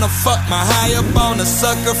tryna fuck my high up on a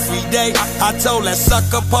sucker free day. I told that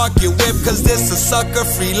sucker park your whip, cause this a sucker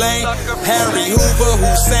free lane. Harry Hoover,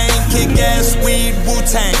 Hussein, kick ass weed,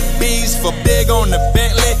 Wu-Tang. Bees for big on the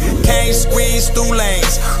Bentley, can't squeeze through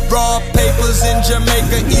lanes. Raw papers in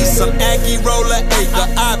Jamaica, eat some Aki roller acre.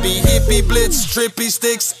 I be hippie blitz, trippy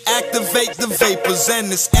sticks, activate the vapors. And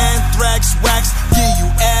this anthrax wax, give you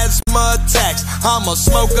asthma attacks. I'm a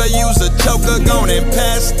smoker, use a choker, go and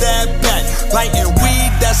pass that back. Lighting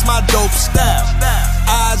weed, that's my dope style.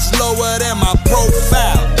 Eyes lower than my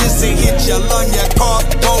profile. This ain't hit your lung, your car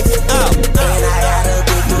both out. And I got a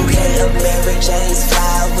big bouquet of Mary Jane's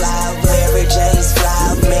flowers. Mary Jane's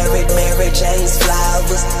flowers. Mary Jane's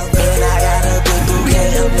flowers. And I got a big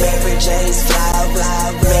bouquet of Mary Jane's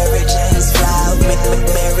flowers. Mary Jane's flowers.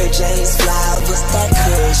 Mary Jane's flowers. That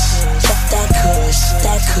kush. That kush.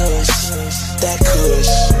 That kush. That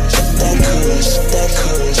kush. That kush. That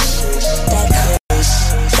kush. That kush.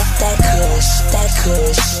 That kush. That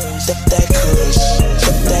kush. That kush.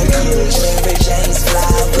 That kush. Mary Jane's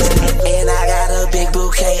flowers. And I got a big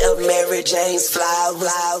bouquet of Mary Jane's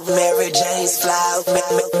flowers. Mary Jane's flowers.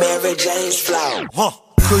 Mary Jane's flowers.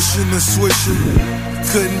 Cushion and swisher,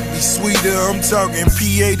 couldn't be sweeter. I'm talking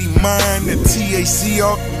P80 mine, the TAC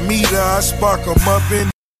off the meter. I spark 'em up in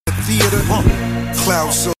the theater.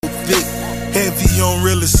 Cloud so thick, heavy on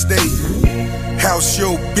real estate. House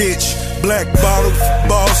your bitch, black bottle for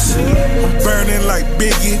boss. I'm burning like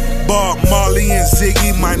Biggie, Bob Marley and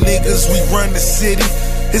Ziggy. My niggas, we run the city.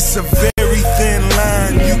 It's a very thin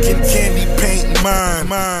line, you can candy paint mine.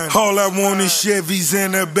 All I want is Chevys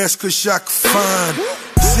and the best kush I could find.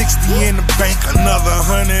 60 in the bank, another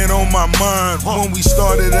 100 on my mind. When we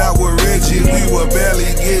started out with Reggie, we were barely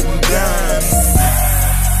getting dimes.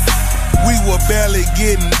 We were barely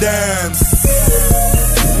getting dimes.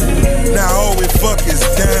 Now all we fuck is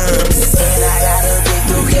dimes. And I got a big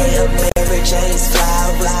bouquet of Mary Jane's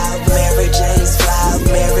flowers. Mary Jane's flowers.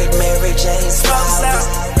 Mary Jane's flowers.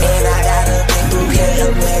 And I got a big bouquet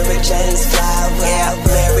of Mary Jane's flowers.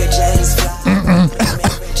 Mary Jane's flowers. Mary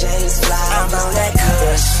Jane's flowers. On that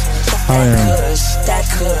kush. That kush. That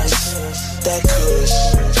kush. That kush.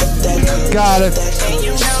 That kush. Got it. And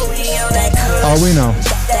you know we on that kush. Oh, we know.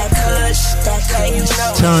 That kush. That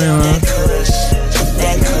kush. Tell you, man.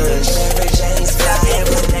 That kush. Mary Jane's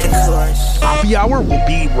flowers. That kush. Hoppe Hour will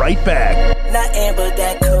be right back. Nothing but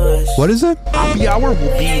that kush. What is it? Hoppe Hour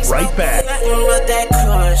will be right back. Nothing but that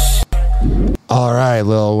kush. All right,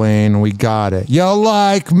 Lil Wayne, we got it. You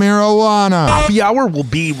like marijuana? Hoppe Hour will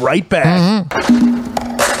be right back.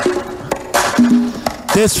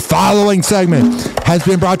 This following segment has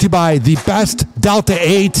been brought to you by the best Delta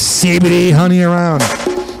 8 CBD honey around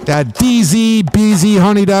at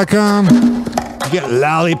dzbzhoney.com. Get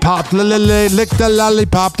lollipop, lick the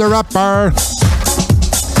lollipop, the upper.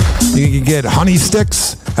 You can get honey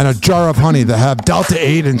sticks and a jar of honey that have Delta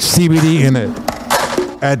 8 and CBD in it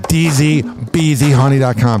at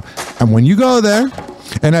dzbzhoney.com. And when you go there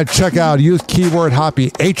and at checkout, use keyword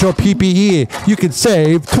Hoppe, Hoppe, you can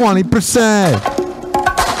save 20%.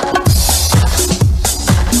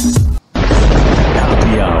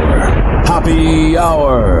 Hoppe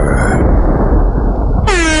Hour.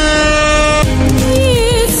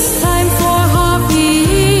 It's time for Hoppe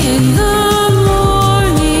in the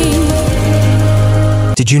morning.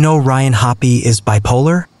 Did you know Ryan Hoppe is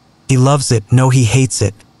bipolar? He loves it, no he hates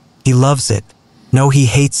it. He loves it, no he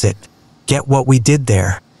hates it. Get what we did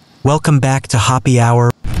there. Welcome back to Hoppe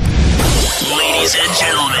Hour. Ladies and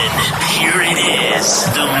gentlemen, here it is,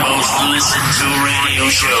 the most listened to radio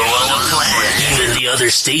show on the planet. Even the other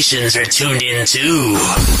stations are tuned in too.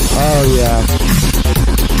 Oh, yeah.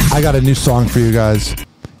 I got a new song for you guys.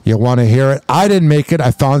 You want to hear it? I didn't make it.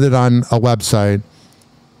 I found it on a website.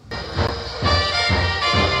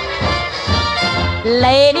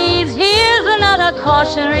 Ladies, here's another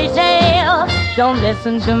cautionary tale. Don't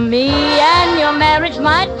listen to me and your marriage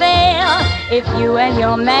might fail. If you and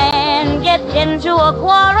your man get into a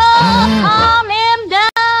quarrel, calm him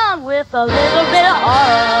down with a little bit of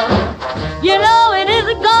oil. You know it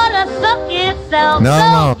isn't gonna suck itself,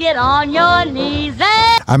 so get on your knees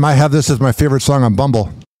I might have this as my favorite song on Bumble.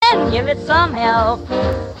 and give it some help.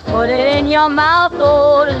 Put it in your mouth,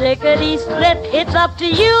 oh, lickety-split. It's up to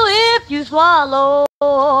you if you swallow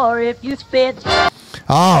or if you spit.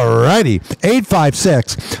 Alrighty.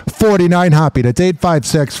 856-49-HOPPE. That's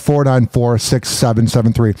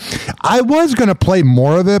 856-494-6773. I was going to play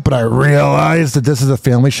more of it, but I realized that this is a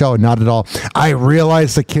family show. Not at all. I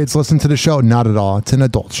realized the kids listen to the show. Not at all. It's an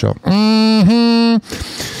adult show. I'm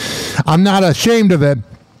not ashamed of it.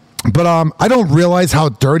 But I don't realize how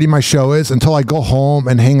dirty my show is until I go home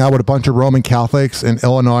and hang out with a bunch of Roman Catholics in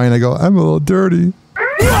Illinois, and I go, I'm a little dirty.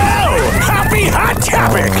 Whoa! Hoppe Hot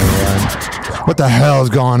Topic! What the hell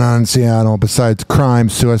is going on in Seattle besides crime,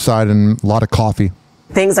 suicide, and a lot of coffee?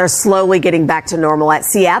 Things are slowly getting back to normal at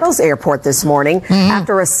Seattle's airport this morning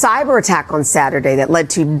after a cyber attack on Saturday that led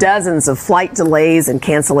to dozens of flight delays and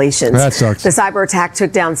cancellations. That sucks. The cyber attack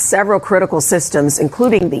took down several critical systems,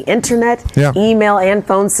 including the internet, Yeah. email, and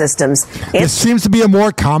phone systems. This seems to be a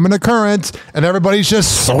more common occurrence, and everybody's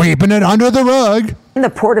just sweeping it under the rug. In the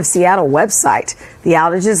Port of Seattle website, the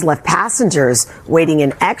outages left passengers waiting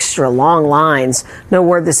in extra long lines. No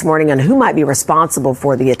word this morning on who might be responsible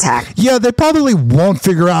for the attack. Yeah, they probably won't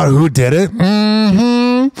figure out who did it.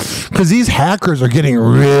 Because these hackers are getting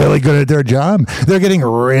really good at their job. They're getting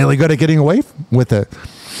really good at getting away with it.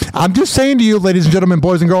 I'm just saying to you, ladies and gentlemen,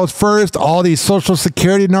 boys and girls, first, all these social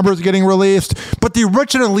security numbers are getting released, but the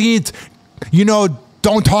rich and elite,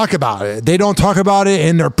 don't talk about it. They don't talk about it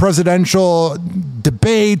in their presidential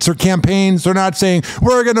debates or campaigns. They're not saying,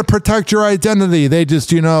 we're going to protect your identity. They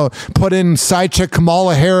just, put in side chick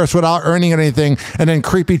Kamala Harris without earning anything, and then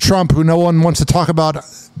creepy Trump, who no one wants to talk about,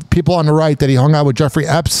 people on the right, that he hung out with Jeffrey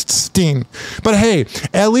Epstein. But hey,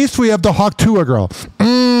 at least we have the Hawk Tua girl.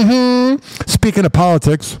 Speaking of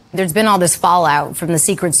politics. There's been all this fallout from the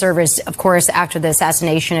Secret Service, of course, after the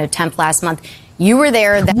assassination attempt last month. You were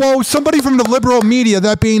there. Whoa, somebody from the liberal media,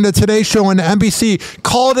 that being the Today Show and NBC,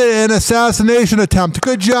 called it an assassination attempt.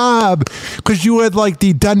 Good job. Because you had like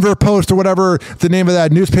the Denver Post or whatever the name of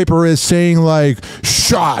that newspaper is saying like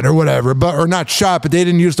shot or whatever, or not shot, but they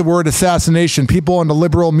didn't use the word assassination. People in the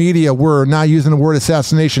liberal media were not using the word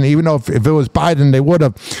assassination, even though if it was Biden, they would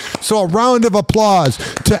have. So a round of applause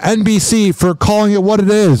to NBC for calling it what it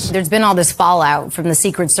is. There's been all this fallout from the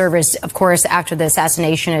Secret Service, of course, after the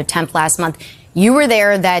assassination attempt last month. You were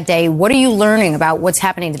there that day. What are you learning about what's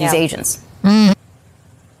happening to these agents?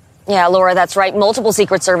 Yeah, Laura, that's right. Multiple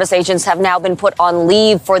Secret Service agents have now been put on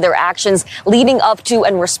leave for their actions leading up to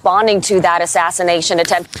and responding to that assassination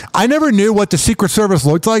attempt. I never knew what the Secret Service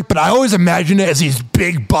looked like, but I always imagined it as these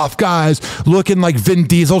big buff guys looking like Vin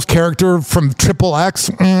Diesel's character from Triple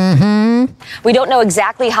X. We don't know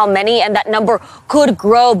exactly how many, and that number could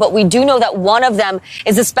grow, but we do know that one of them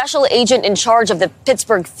is a special agent in charge of the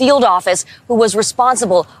Pittsburgh field office who was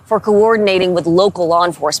responsible for coordinating with local law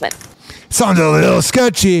enforcement. Sounds a little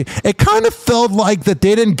sketchy. It kind of felt like that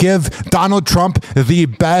they didn't give Donald Trump the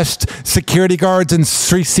best security guards in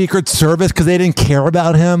Secret Service because they didn't care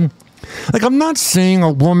about him. Like, I'm not saying a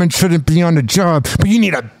woman shouldn't be on the job, but you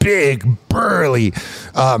need a big, burly,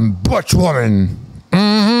 butch woman.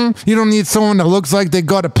 You don't need someone that looks like they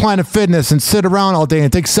go to Planet Fitness and sit around all day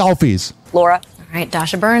and take selfies. Laura. All right,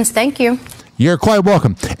 Dasha Burns, thank you. You're quite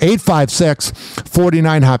welcome.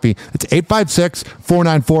 856-49-HAPPY. It's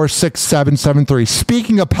 856-494-6773.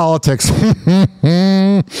 Speaking of politics,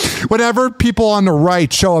 whenever people on the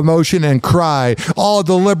right show emotion and cry, all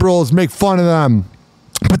the liberals make fun of them.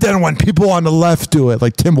 But then when people on the left do it,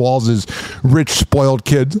 like Tim Walz's rich, spoiled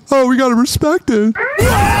kids, oh, we got to respect it.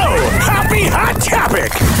 Whoa! Happy hot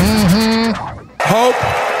topic! Hope,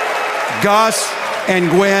 Gus,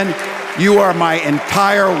 and Gwen, you are my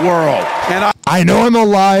entire world. And I know I'm a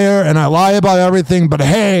liar and I lie about everything, but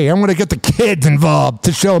hey, I'm going to get the kids involved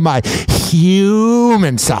to show my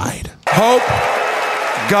human side. Hope,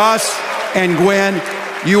 Gus, and Gwen,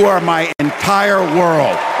 you are my entire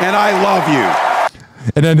world. And I love you.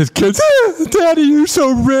 And then his kids, Daddy, you're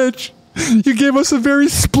so rich. You gave us a very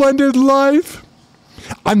splendid life.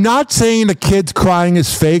 I'm not saying the kids crying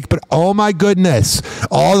is fake, but oh my goodness,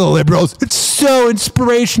 all the liberals, it's so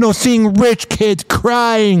inspirational seeing rich kids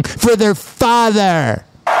crying for their father.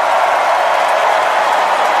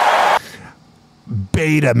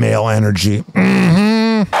 Beta male energy.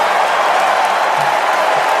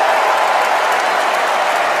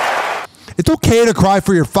 It's okay to cry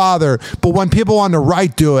for your father, but when people on the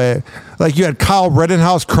right do it, like you had Kyle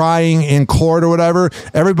Rittenhouse crying in court or whatever,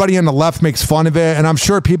 everybody on the left makes fun of it, and I'm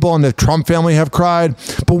sure people in the Trump family have cried,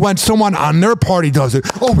 but when someone on their party does it,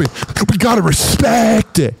 oh, we gotta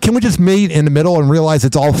respect it. Can we just meet in the middle and realize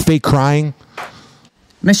it's all fake crying?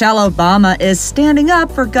 Michelle Obama is standing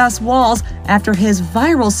up for Gus Walz after his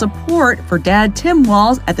viral support for Dad Tim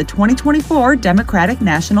Walz at the 2024 Democratic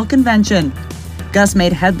National Convention. Gus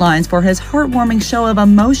made headlines for his heartwarming show of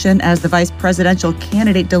emotion as the vice presidential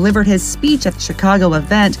candidate delivered his speech at the Chicago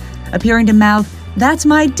event, appearing to mouth, "That's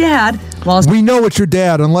my dad," while we know it's your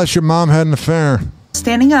dad unless your mom had an affair.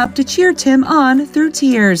 Standing up to cheer Tim on through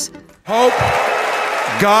tears. Hope,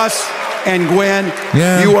 Gus, and Gwen,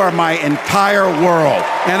 you are my entire world,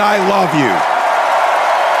 and I love you.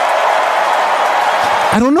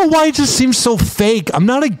 I don't know why it just seems so fake. I'm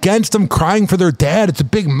not against them crying for their dad. It's a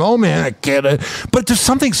big moment. I get it. But there's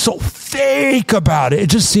something so fake about it. It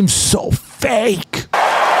just seems so fake.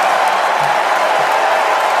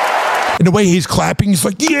 In a way, he's clapping. He's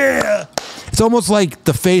like, yeah. It's almost like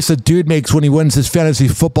the face a dude makes when he wins his fantasy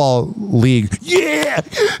football league. Yeah,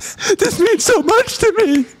 this means so much to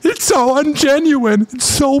me. It's so ungenuine. It's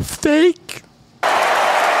so fake.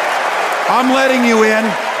 I'm letting you in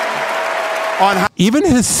on how even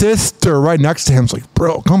his sister right next to him's like,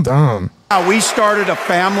 bro, calm down. we started a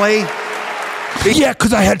family. Yeah,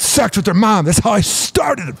 because I had sex with her mom. That's how I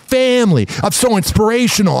started a family. I'm so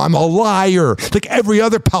inspirational. I'm a liar. Like every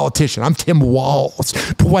other politician. I'm Tim Walz.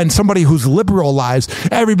 But when somebody who's liberal lies,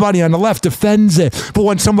 everybody on the left defends it. But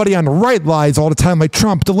when somebody on the right lies all the time like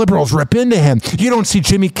Trump, the liberals rip into him. You don't see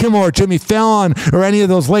Jimmy Kimmel or Jimmy Fallon or any of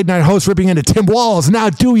those late night hosts ripping into Tim Walz. Now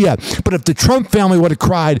do ya? But if the Trump family would have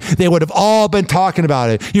cried, they would have all been talking about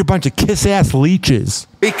it. You're a bunch of kiss-ass leeches.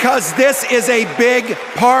 Because this is a big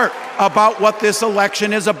part about what this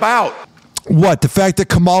election is about. What? The fact that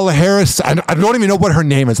Kamala Harris, I don't even know what her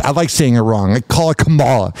name is. I like saying it wrong. I call it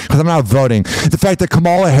Kamala because I'm not voting. The fact that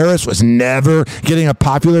Kamala Harris was never getting a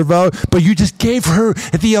popular vote, but you just gave her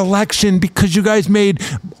the election because you guys made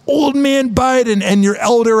old man Biden and your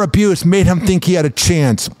elder abuse made him think he had a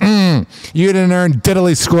chance. You didn't earn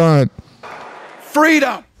diddly squat.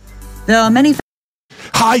 Freedom. Though many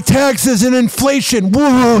high taxes and inflation.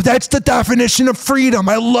 Whoa, that's the definition of freedom.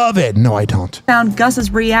 I love it. No, I don't. Found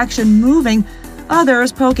Gus's reaction moving.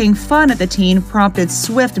 Others poking fun at the teen prompted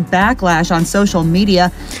swift backlash on social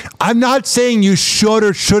media. I'm not saying you should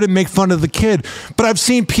or shouldn't make fun of the kid, but I've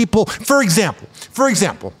seen people, for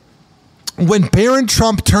example, when Barron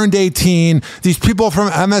Trump turned 18, these people from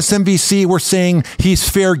MSNBC were saying he's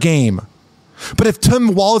fair game. But if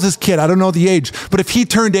Tim Walz's kid, I don't know the age, but if he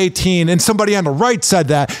turned 18 and somebody on the right said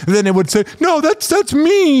that, then it would say, no, that's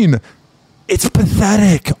mean. It's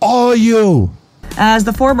pathetic. All you. As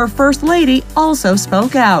the former First Lady also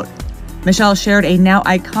spoke out. Michelle shared a now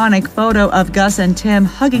iconic photo of Gus and Tim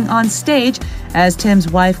hugging on stage as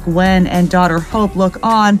Tim's wife Gwen and daughter Hope look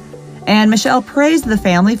on. And Michelle praised the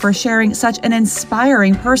family for sharing such an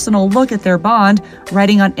inspiring personal look at their bond,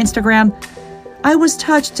 writing on Instagram, I was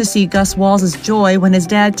touched to see Gus Walz's joy when his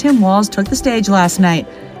dad Tim Walz took the stage last night.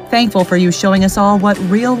 Thankful for you showing us all what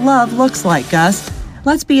real love looks like, Gus.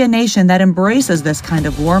 Let's be a nation that embraces this kind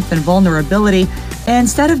of warmth and vulnerability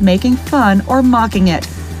instead of making fun or mocking it.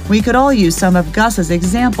 We could all use some of Gus's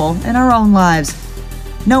example in our own lives.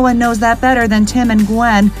 No one knows that better than Tim and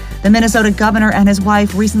Gwen. The Minnesota governor and his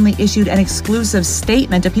wife recently issued an exclusive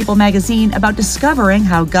statement to People magazine about discovering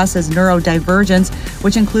how Gus's neurodivergence,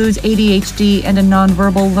 which includes ADHD and a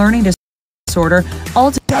nonverbal learning disorder,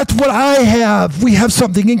 that's what I have. We have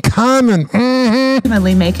something in common.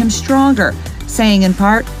 Ultimately make him stronger, saying in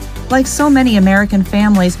part, like so many American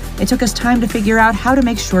families, it took us time to figure out how to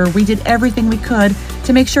make sure we did everything we could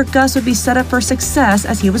to make sure Gus would be set up for success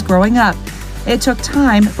as he was growing up. It took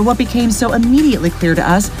time, but what became so immediately clear to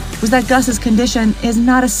us was that Gus's condition is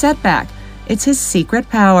not a setback. It's his secret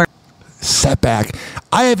power. Setback.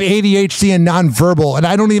 I have ADHD and nonverbal, and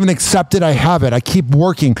I don't even accept it. I have it. I keep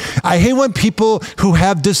working. I hate when people who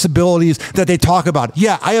have disabilities that they talk about.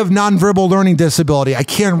 Yeah, I have nonverbal learning disability. I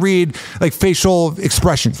can't read like facial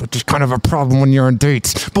expressions, which is kind of a problem when you're on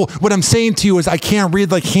dates. But what I'm saying to you is I can't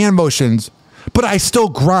read like hand motions. But I still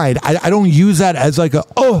grind. I don't use that as like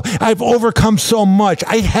I've overcome so much.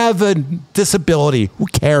 I have a disability. Who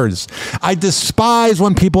cares? I despise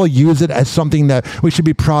when people use it as something that we should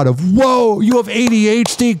be proud of. Whoa, you have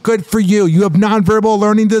ADHD? Good for you. You have nonverbal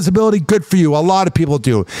learning disability? Good for you. A lot of people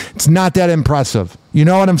do. It's not that impressive. You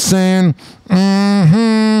know what I'm saying?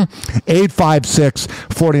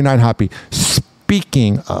 856-49-HOPPE.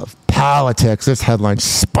 Speaking of politics, this headline's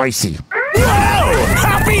spicy.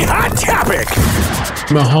 Happy Hot Topic!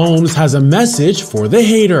 Mahomes has a message for the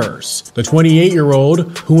haters. The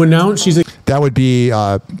 28-year-old who announced she's... That would be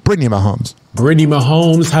Brittany Mahomes. Brittany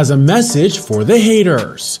Mahomes has a message for the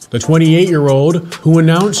haters. The 28-year-old who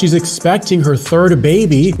announced she's expecting her third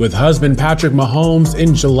baby with husband Patrick Mahomes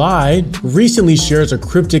in July recently shares a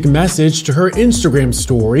cryptic message to her Instagram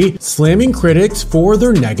story, slamming critics for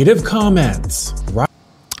their negative comments.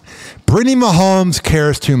 Brittany Mahomes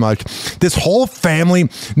cares too much. This whole family,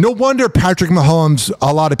 no wonder Patrick Mahomes,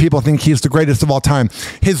 a lot of people think he's the greatest of all time.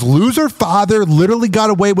 His loser father literally got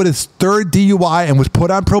away with his third DUI and was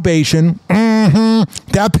put on probation.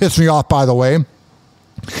 That pissed me off, by the way.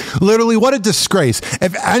 Literally, what a disgrace.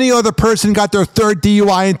 If any other person got their third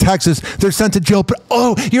DUI in Texas, they're sent to jail. But,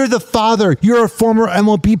 oh, you're the father. You're a former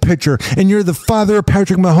MLB pitcher, and you're the father of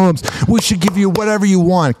Patrick Mahomes. We should give you whatever you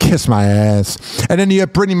want. Kiss my ass. And then you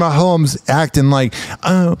have Brittany Mahomes acting like,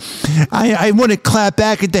 oh, I want to clap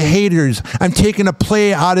back at the haters. I'm taking a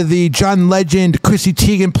play out of the John Legend, Chrissy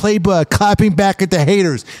Teigen playbook, clapping back at the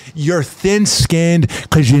haters. You're thin-skinned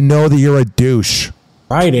because you know that you're a douche.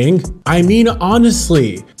 Writing, I mean,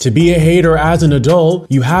 honestly, to be a hater as an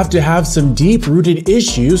adult, you have to have some deep-rooted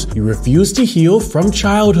issues you refuse to heal from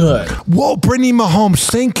childhood. Whoa, Brittany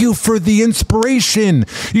Mahomes, thank you for the inspiration.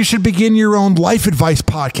 You should begin your own life advice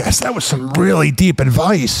podcast. That was some really deep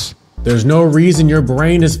advice. There's no reason your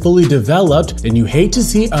brain is fully developed and you hate to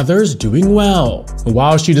see others doing well. And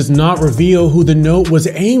while she does not reveal who the note was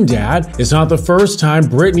aimed at, it's not the first time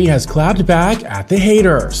Brittany has clapped back at the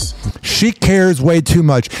haters. She cares way too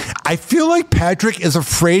much. I feel like Patrick is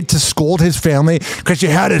afraid to scold his family because you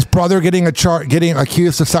had his brother getting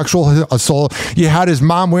accused of sexual assault. You had his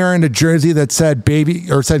mom wearing a jersey that said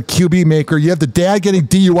baby or said QB maker. You have the dad getting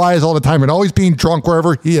DUIs all the time and always being drunk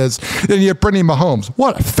wherever he is. Then you have Brittany Mahomes.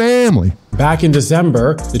 What a family. Back in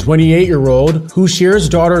December, the 28-year-old, who shares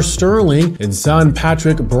daughter Sterling and son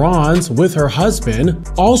Patrick Bronze with her husband,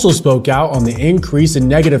 also spoke out on the increase in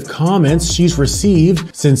negative comments she's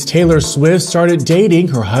received since Taylor Swift started dating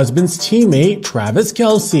her husband's teammate, Travis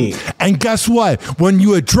Kelce. And guess what? When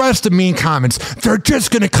you address the mean comments, they're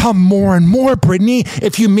just going to come more and more, Brittany.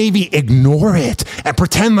 If you maybe ignore it and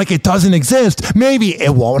pretend like it doesn't exist, maybe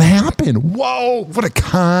it won't happen. Whoa, what a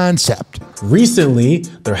concept. Recently,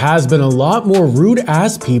 there has been a lot more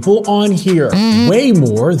rude-ass people on here, way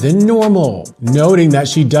more than normal. Noting that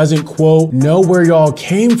she doesn't, quote, know where y'all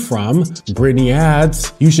came from, Brittany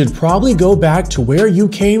adds, you should probably go back to where you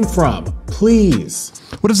came from, please.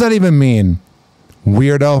 What does that even mean?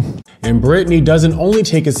 Weirdo. And Brittany doesn't only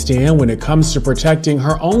take a stand when it comes to protecting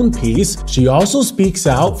her own peace, she also speaks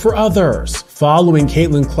out for others. Following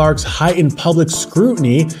Caitlin Clark's heightened public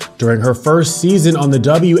scrutiny during her first season on the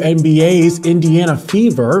WNBA's Indiana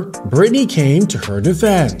Fever, Brittany came to her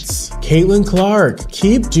defense. Caitlin Clark,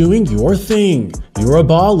 keep doing your thing. You're a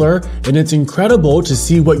baller, and it's incredible to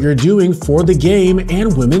see what you're doing for the game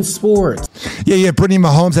and women's sports. Yeah, Brittany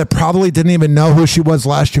Mahomes, I probably didn't even know who she was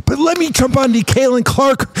last year, but let me jump on the Caitlin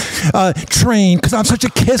Clark train because I'm such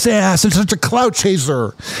a kiss ass and such a clout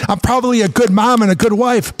chaser. I'm probably a good mom and a good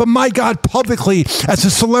wife, but my God, publicly, as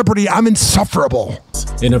a celebrity, I'm insufferable.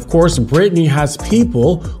 And of course, Brittany has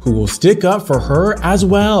people who will stick up for her as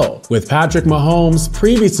well, with Patrick Mahomes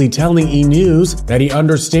previously telling E! News that he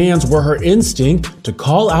understands where her instinct to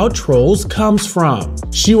call out trolls comes from.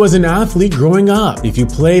 She was an athlete growing up. If you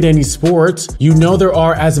played any sports, you know there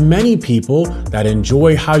are as many people that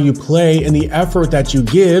enjoy how you play and the effort that you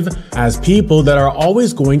give as people that are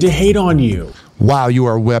always going to hate on you. Wow, you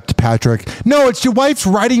are whipped, Patrick. No, it's your wife's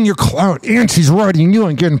riding your clout, and she's riding you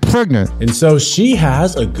and getting pregnant. And so she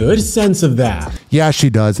has a good sense of that. Yeah, she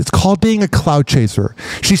does. It's called being a clout chaser.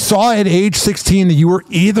 She saw at age 16 that you were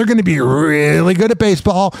either going to be really good at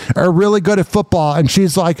baseball or really good at football, and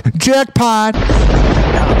she's like, jackpot.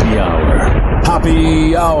 Happy Hour.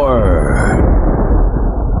 Happy Hour.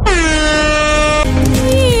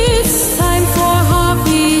 It's time for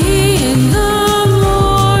Hoppe in the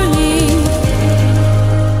morning.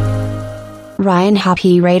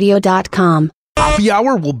 RyanHoppeRadio.com. Hoppe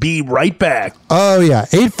Hour will be right back. Oh, yeah.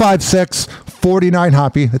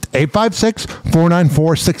 856-49-HOPPE. That's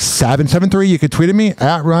 856-494-6773. You can tweet at me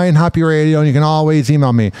at Ryan Hoppe Radio, and you can always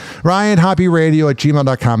email me,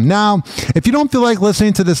 RyanHoppeRadio@gmail.com. Now, if you don't feel like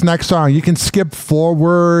listening to this next song, you can skip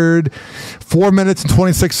forward 4 minutes and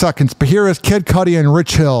 26 seconds. But here is Kid Cudi and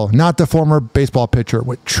Rich Hill, not the former baseball pitcher,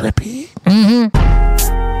 with Trippy.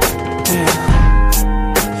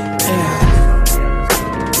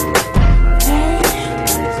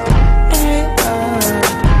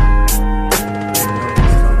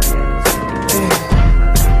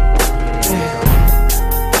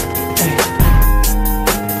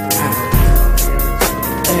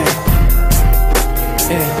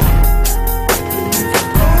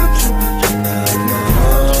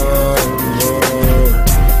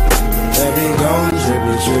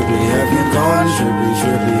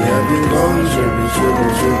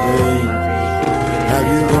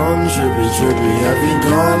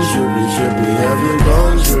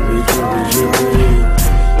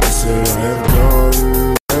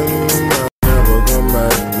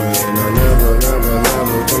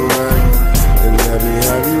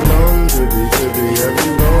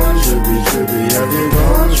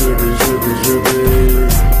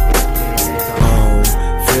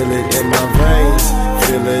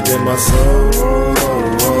 Feel in my soul.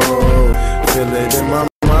 Feel it in my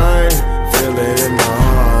mind, feel it in my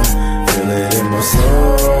heart, feel it in my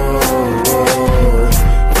soul.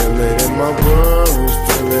 Feel it in my world,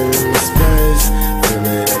 feel it in my space, feel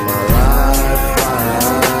it in my life.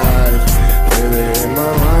 Feel it in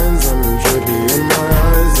my lines, I'm trippy in my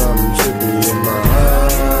eyes, I'm trippy in my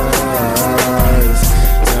eyes.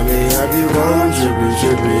 Tell me, have you gone trippy,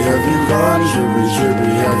 trippy? Have you gone trippy,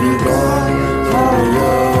 trippy? Have you gone? Oh,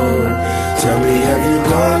 yo. Tell me, have you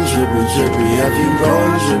gone trippy, trippy? Have you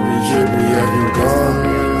gone trippy, trippy? Have you gone?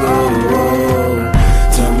 Oh, oh.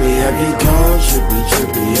 Tell me, have you gone trippy,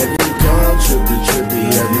 trippy? Have you gone trippy, trippy?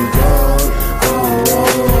 Have you gone? Oh, oh.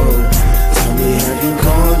 Tell me, have you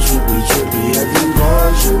gone trippy, trippy? Have you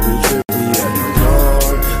gone trippy, trippy? Have you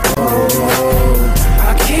gone? Oh, oh. I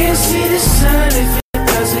can't see the sun if it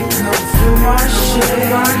doesn't come through my shade.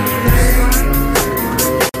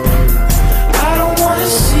 I don't wanna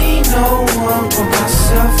see no one but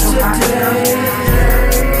myself today.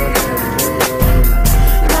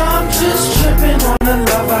 Now I'm just tripping on the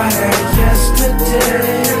love I had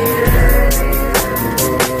yesterday.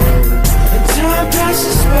 And time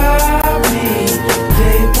passes by me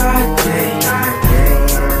day by day.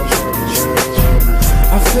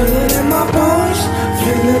 I feel it in my bones,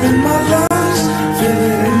 feel it in my lungs, feel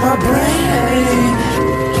it in my brain.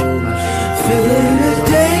 Feel it in the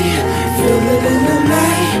day, feel it in the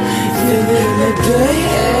night, feel it in the day.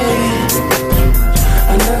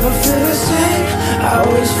 I never feel the same, I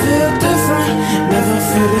always feel different, never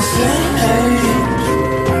feel the same.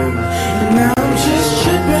 And now I'm just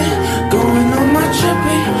tripping, going on my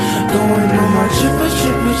tripping, going on my trippy,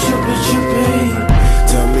 trippy, trippy, trippy.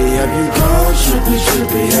 Tell me, have you gone trippy,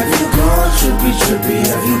 trippy? Have you gone trippy, trippy?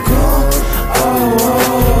 Have you gone? Oh,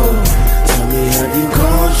 oh. Tell me, have you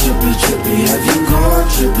gone trippy, trippy? Have you gone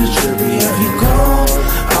trippy, trippy? Have you gone?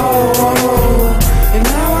 Oh, oh. And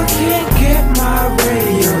now I can't get my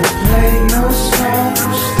radio to play no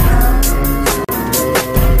songs.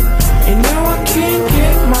 And now I can't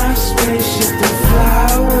get my spaceship to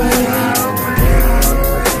fly away.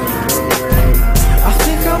 I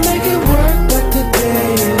think I'll make it work, but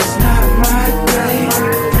today is not my day.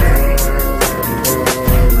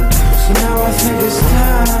 So now I think it's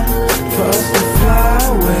time for us to fly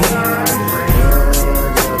away.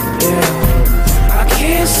 Yeah. I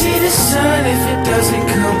can't see the sun if it doesn't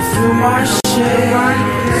come through my shade.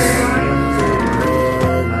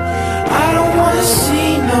 I don't wanna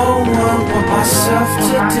see no one but myself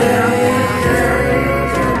today.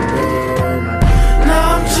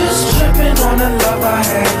 Now I'm just tripping on the love I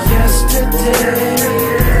had yesterday.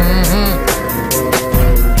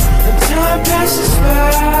 And time passes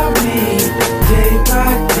by me day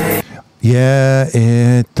by day. Yeah,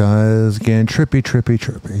 it does. Again, trippy, trippy,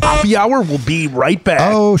 trippy. Hoppe Hour will be right back.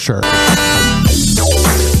 Oh, sure.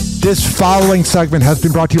 This following segment has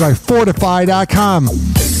been brought to you by Fortify.com.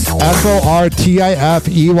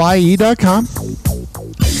 FORTIFEYE.com.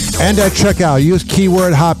 And at checkout, use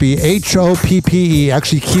keyword Hoppe, HOPPE,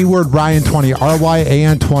 actually keyword Ryan20,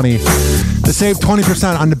 RYAN20, to save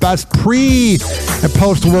 20% on the best pre and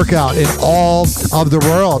post workout in all of the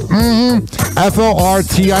world.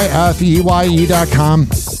 FORTIFEYE.com.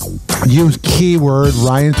 Use keyword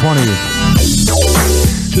Ryan20.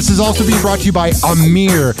 This is also being brought to you by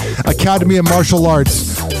Amir, Academy of Martial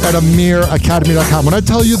Arts, at AmirAcademy.com. When I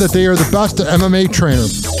tell you that they are the best MMA trainer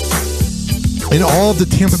in all of the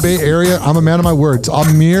Tampa Bay area, I'm a man of my words.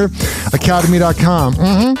 AmirAcademy.com.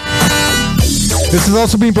 This is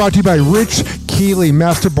also being brought to you by Rich Keeley,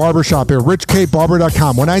 Master Barbershop at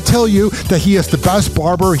richkbarber.com. When I tell you that he is the best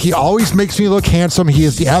barber, he always makes me look handsome. He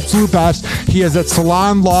is the absolute best. He is at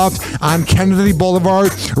Salon Loft on Kennedy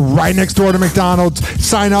Boulevard, right next door to McDonald's.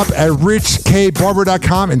 Sign up at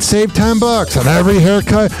richkbarber.com and save $10 on every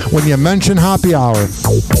haircut when you mention Hoppe Hour.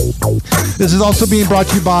 This is also being brought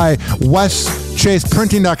to you by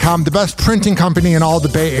WestChasePrinting.com, the best printing company in all the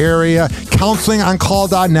Bay Area.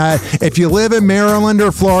 CounselingOnCall.net. If you live in Maryland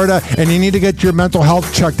or Florida and you need to get your mental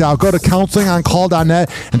health checked out, go to CounselingOnCall.net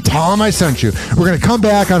and tell them I sent you. We're going to come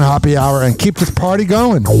back on Hoppe Hour and keep this party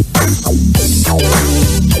going. Hoppe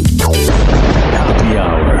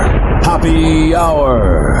Hour. Hoppe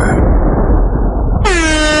Hour.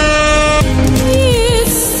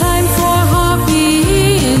 It's time for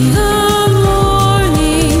Hoppe in the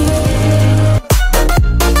morning.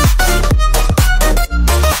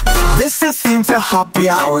 This is theme to Hoppe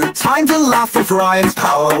Hour. Time to laugh with Ryan's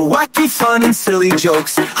power. Wacky fun and silly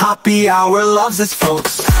jokes. Hoppe Hour loves its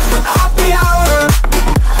folks. Hoppe Hour.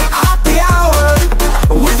 Hoppe Hour.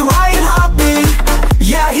 With Ryan Hoppe.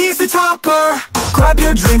 Yeah, he's the topper. Grab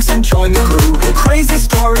your drinks and join the crew. Crazy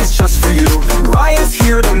stories just for you. Ryan's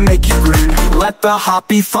here to make you grin. Let the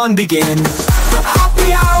hoppy fun begin.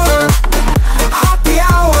 Hoppy Hour, Hoppy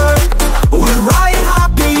Hour, with Ryan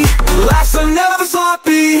Hoppe. Laughs are never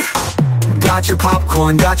sloppy. Got your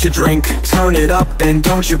popcorn, got your drink. Turn it up and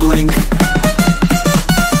don't you blink.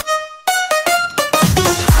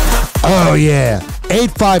 Oh yeah,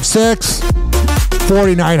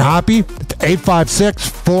 856-49 Hoppy.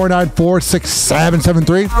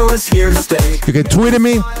 856-494-6773. I was here to stay. You can tweet at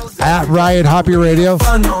me at Ryan Hoppe Radio.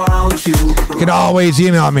 You can always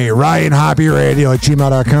email me,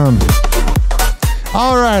 RyanHoppeRadio@gmail.com.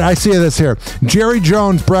 All right, I see this here. Jerry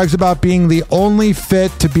Jones brags about being the only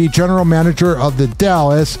fit to be general manager of the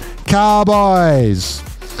Dallas Cowboys.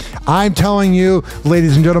 I'm telling you,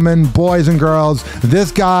 ladies and gentlemen, boys and girls,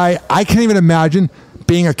 this guy, I can't even imagine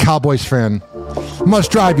being a Cowboys fan. Must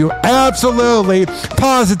drive you absolutely,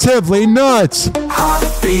 positively nuts.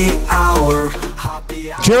 Hoppy Hour.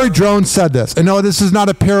 Jerry Jones said this, and no, this is not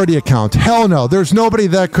a parody account. Hell no, there's nobody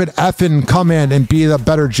that could effing come in and be the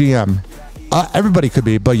better GM. Everybody could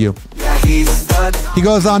be, but you. He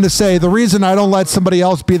goes on to say, the reason I don't let somebody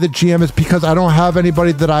else be the GM is because I don't have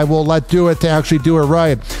anybody that I will let do it to actually do it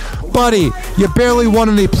right. Buddy, you barely won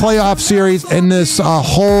any playoff series in this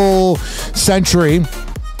whole century,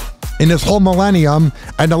 in this whole millennium,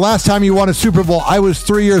 and the last time you won a Super Bowl, I was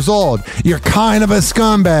 3 years old. You're kind of a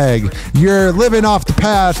scumbag. You're living off the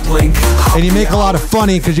past, and you make a lot of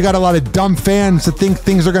funny because you got a lot of dumb fans that think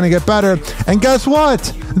things are going to get better, and guess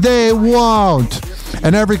what? They won't.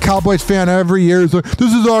 And every Cowboys fan every year is like,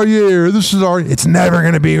 this is our year, this is our... It's never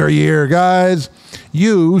going to be our year, guys.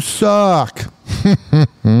 You suck.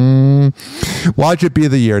 Watch it be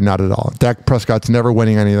the year, not at all. Dak Prescott's never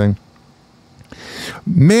winning anything.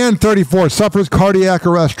 Man 34 suffers cardiac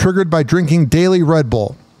arrest triggered by drinking daily Red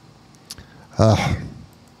Bull. If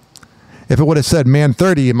it would have said man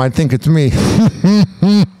 30, you might think it's me.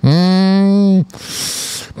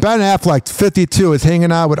 Ben Affleck, 52, is hanging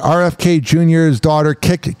out with RFK Jr.'s daughter,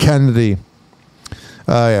 Kick Kennedy.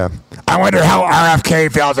 Oh, yeah. I wonder how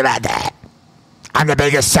RFK feels about that. I'm the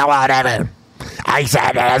biggest sellout ever. I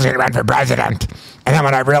said I was going to run for president. And then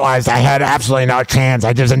when I realized I had absolutely no chance,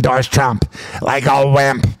 I just endorsed Trump like a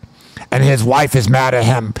wimp. And his wife is mad at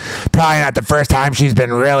him. Probably not the first time she's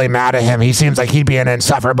been really mad at him. He seems like he'd be an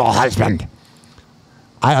insufferable husband.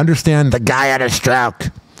 I understand the guy had a stroke.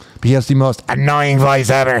 But he has the most annoying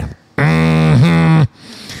voice ever.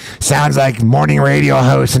 Sounds like morning radio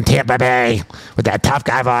host in Tampa Bay with that tough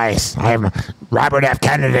guy voice. I'm Robert F.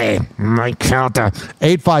 Kennedy. Mike Calta.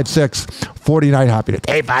 856-49-HOPPY.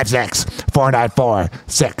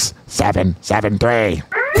 856-494-6773.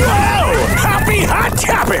 Wow! Happy Hot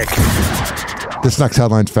Topic! This next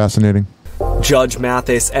headline's fascinating. Judge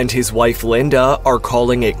Mathis and his wife Linda are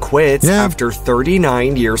calling it quits after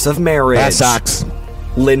 39 years of marriage. That sucks.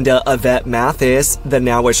 Linda Yvette Mathis, the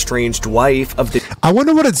now estranged wife of the... I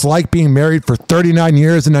wonder what it's like being married for 39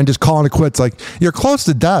 years and then just calling it quits. Like, you're close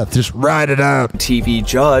to death. Just ride it out. TV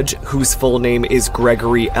judge, whose full name is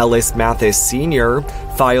Gregory Ellis Mathis Sr.,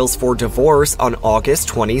 files for divorce on August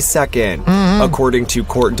 22nd, according to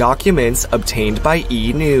court documents obtained by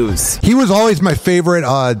E! News. He was always my favorite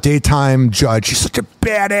daytime judge. He's such a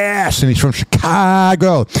badass, and he's from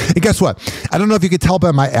Chicago. And guess what? I don't know if you could tell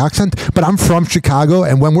by my accent, but I'm from Chicago,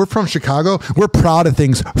 and when we're from Chicago, we're proud of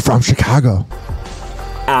things from Chicago.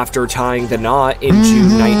 After tying the knot in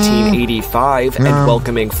June 1985 and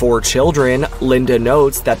welcoming 4 children, Linda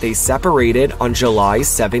notes that they separated on July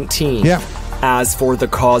 17th. Yeah. As for the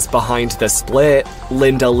cause behind the split,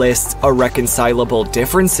 Linda lists irreconcilable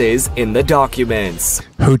differences in the documents.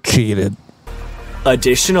 Who cheated?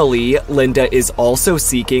 Additionally, Linda is also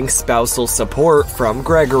seeking spousal support from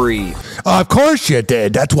Gregory. Of course you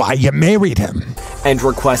did. That's why you married him. And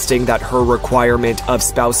requesting that her requirement of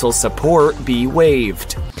spousal support be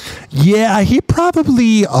waived. Yeah, he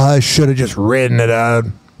probably should have just written it out.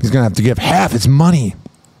 He's going to have to give half his money.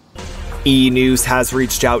 E! News has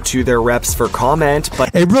reached out to their reps for comment,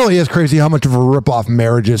 but it really is crazy how much of a ripoff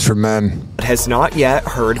marriage is for men. Has not yet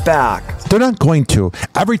heard back. They're not going to.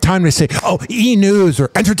 Every time they say, oh, E! News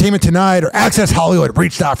or Entertainment Tonight or Access Hollywood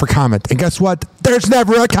reached out for comment. And guess what? There's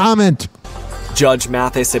never a comment. Judge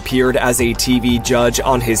Mathis appeared as a TV judge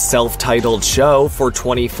on his self-titled show for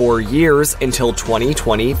 24 years until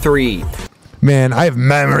 2023. Man, I have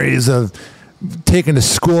memories of taking the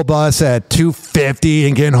school bus at 2:50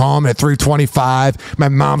 and getting home at 3:25. My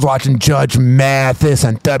mom's watching Judge Mathis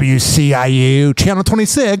on WCIU, Channel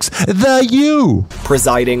 26, The U.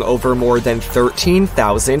 Presiding over more than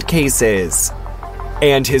 13,000 cases.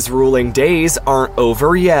 And his ruling days aren't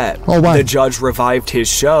over yet. Oh, wow. The judge revived his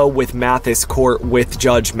show with Mathis Court with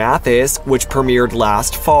Judge Mathis, which premiered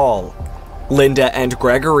last fall. Linda and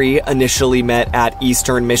Gregory initially met at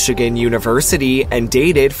Eastern Michigan University and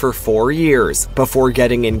dated for 4 years before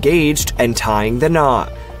getting engaged and tying the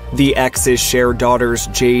knot. The exes share daughters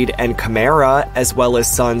Jade and Camara, as well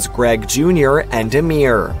as sons Greg Jr. and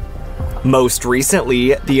Amir. Most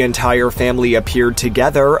recently, the entire family appeared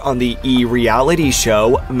together on the E! reality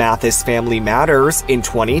show Mathis Family Matters in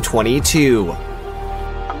 2022.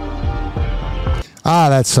 Ah,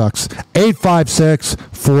 that sucks.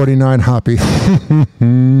 856-49-HOPPY.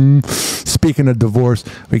 Speaking of divorce,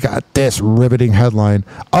 we got this riveting headline.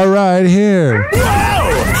 All right, here.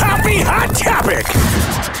 Whoa! Happy hot topic!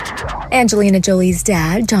 Angelina Jolie's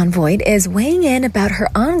dad, Jon Voight, is weighing in about her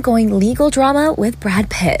ongoing legal drama with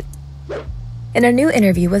Brad Pitt. In a new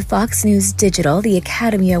interview with Fox News Digital, the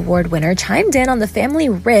Academy Award winner chimed in on the family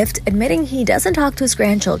rift, admitting he doesn't talk to his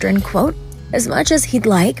grandchildren, quote, as much as he'd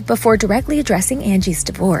like, before directly addressing Angie's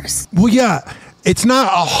divorce. Well, yeah, it's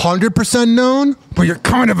not 100% known, but you're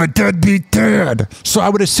kind of a deadbeat dad. So I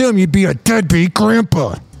would assume you'd be a deadbeat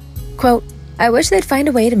grandpa. Quote, I wish they'd find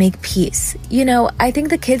a way to make peace. You know, I think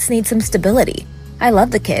the kids need some stability. I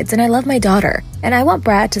love the kids and I love my daughter. And I want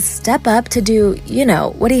Brad to step up to do, you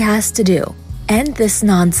know, what he has to do. End this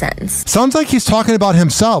nonsense. Sounds like he's talking about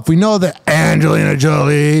himself. We know that Angelina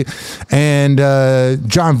Jolie and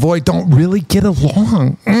Jon Voight don't really get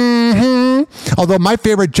along. Mm-hmm. Although my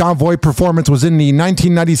favorite Jon Voight performance was in the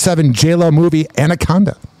 1997 J-Lo movie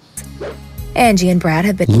Anaconda. Angie and Brad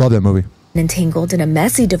have been Love that movie. Entangled in a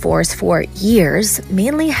messy divorce for years,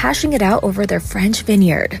 mainly hashing it out over their French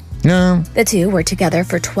vineyard. Yeah. The two were together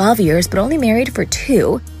for 12 years, but only married for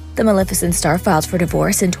 2. The Maleficent star filed for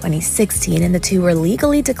divorce in 2016, and the two were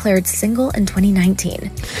legally declared single in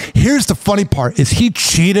 2019. Here's the funny part, is he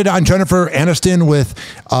cheated on Jennifer Aniston with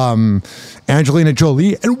Angelina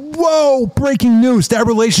Jolie? And whoa, breaking news, that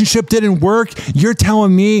relationship didn't work? You're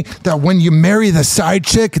telling me that when you marry the side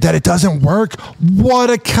chick that it doesn't work? What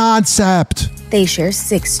a concept. They share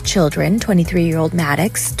 6 children, 23-year-old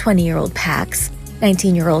Maddox, 20-year-old Pax,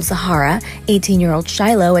 19-year-old Zahara, 18-year-old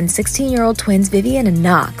Shiloh, and 16-year-old twins Vivian and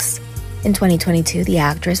Knox. In 2022, the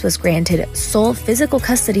actress was granted sole physical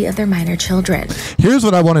custody of their minor children. Here's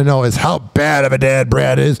what I want to know is how bad of a dad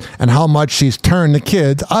Brad is and how much she's turned the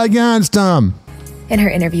kids against him. In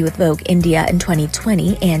her interview with Vogue India in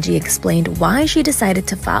 2020, Angie explained why she decided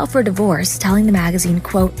to file for divorce, telling the magazine,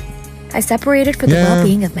 quote, I separated for the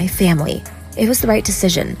well-being of my family. It was the right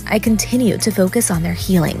decision. I continue to focus on their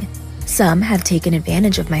healing. Some have taken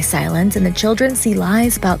advantage of my silence, and the children see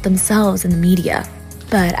lies about themselves in the media.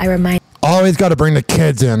 But I remind always got to bring the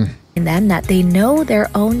kids in them that they know their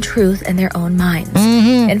own truth in their own minds.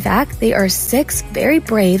 Mm-hmm. In fact, they are 6 very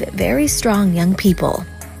brave, very strong young people.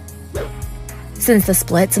 Since the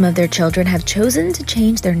split, some of their children have chosen to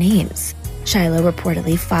change their names. Shiloh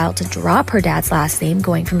reportedly filed to drop her dad's last name,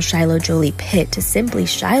 going from Shiloh Jolie Pitt to simply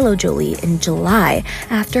Shiloh Jolie in July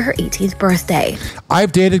after her 18th birthday.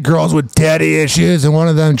 I've dated girls with daddy issues, and one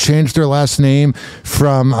of them changed their last name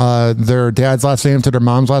from their dad's last name to their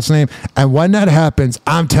mom's last name. And when that happens,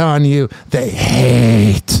 I'm telling you, they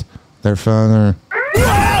hate their father. Whoa!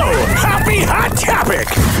 Happy hot topic!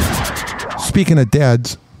 Speaking of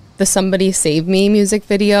dads, the Somebody Save Me music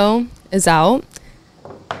video is out.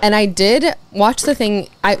 And I did watch the thing.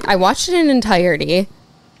 I watched it in entirety,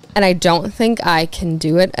 and I don't think I can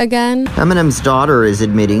do it again. Eminem's daughter is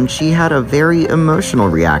admitting she had a very emotional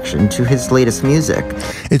reaction to his latest music.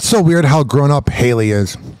 It's so weird how grown up Haley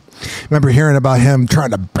is. Remember hearing about him trying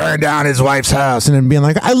to burn down his wife's house and then being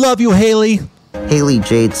like, I love you, Haley. Haley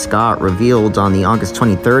Jade Scott revealed on the August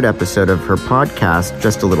 23rd episode of her podcast,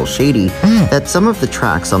 Just a Little Shady, that some of the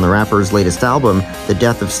tracks on the rapper's latest album, The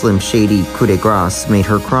Death of Slim Shady Coup de Grace, made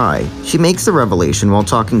her cry. She makes the revelation while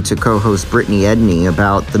talking to co-host Brittany Edney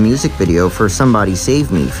about the music video for Somebody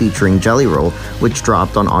Save Me featuring Jelly Roll, which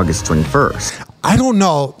dropped on August 21st. I don't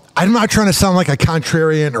know. I'm not trying to sound like a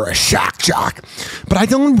contrarian or a shock jock, but I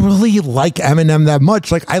don't really like Eminem that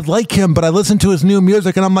much. Like, I like him, but I listen to his new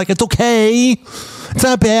music and I'm like, it's okay. It's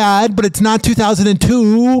not bad, but it's not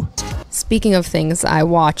 2002. Speaking of things I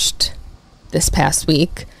watched this past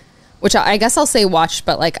week, which I guess I'll say watched,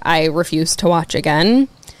 but like I refuse to watch again.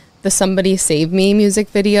 The Somebody Save Me music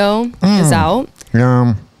video is out.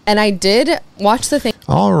 Yeah. And I did watch the thing.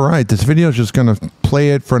 All right. This video is just going to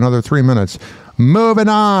play it for another 3 minutes. Moving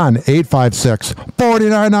on,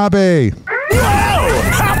 856-49-HOPPY. Whoa!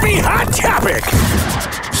 Happy hot topic!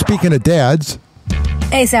 Speaking of dads,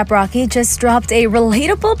 A$AP Rocky just dropped a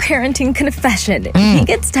relatable parenting confession. He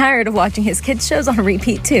gets tired of watching his kids' shows on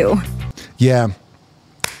repeat, too. Yeah.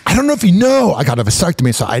 I don't know if you know, I got a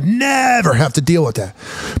vasectomy, so I never have to deal with that.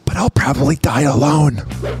 But I'll probably die alone.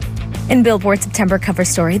 In Billboard's September cover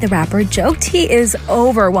story, the rapper joked he is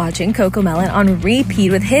over watching Cocomelon on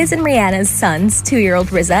repeat with his and Rihanna's sons, 2-year-old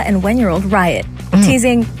RZA and 1-year-old Riot,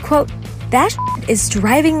 teasing, quote, "That is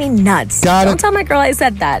driving me nuts. Don't tell my girl I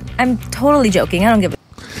said that. I'm totally joking. I don't give a..."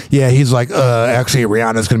 Yeah, he's like, actually,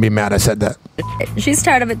 Rihanna's going to be mad I said that. She's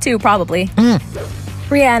tired of it too, probably.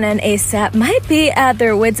 Rihanna and A$AP might be at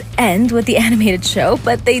their wits' end with the animated show,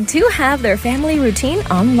 but they do have their family routine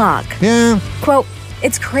on lock. Yeah. Quote,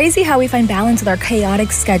 "It's crazy how we find balance with our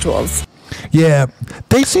chaotic schedules." Yeah,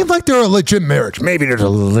 they seem like they're a legit marriage. Maybe there's a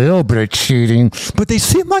little bit of cheating, but they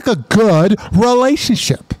seem like a good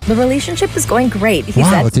relationship. The relationship is going great, he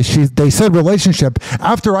wow, said. They said relationship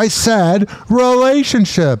after I said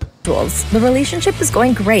relationship. The relationship is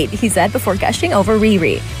going great, he said before gushing over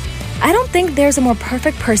Riri. "I don't think there's a more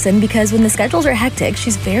perfect person because when the schedules are hectic,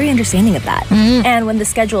 she's very understanding of that. And when the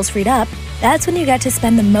schedule's freed up, that's when you get to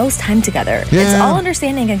spend the most time together. It's all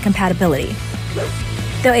understanding and compatibility."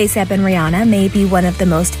 Though A$AP and Rihanna may be one of the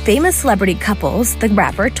most famous celebrity couples, the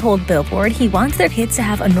rapper told Billboard he wants their kids to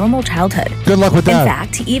have a normal childhood. Good luck with that. In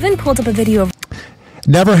fact, he even pulled up a video of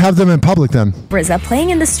Never have them in public then. RZA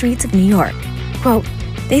playing in the streets of New York. Quote,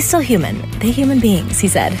 "They still human. They human beings," he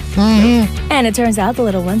said. And it turns out the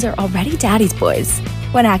little ones are already daddy's boys.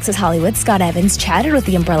 When Access Hollywood's Scott Evans chatted with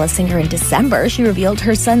the Umbrella singer in December, she revealed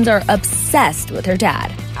her sons are obsessed with her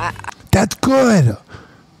dad. That's good.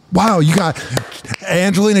 Wow, you got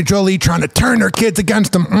Angelina Jolie trying to turn her kids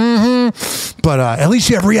against them. But at least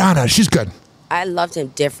you have Rihanna. She's good. I loved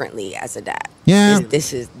him differently as a dad. Yeah.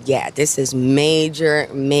 This is major,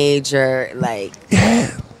 like,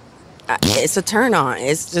 it's a turn on.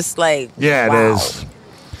 It's just like, Yeah, wow. it is.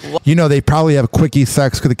 You know, they probably have quickie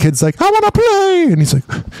sex because the kid's like, "I want to play." And he's like,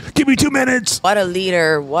 "Give me 2 minutes." What a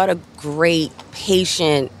leader. What a great,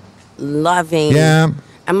 patient, loving. Yeah.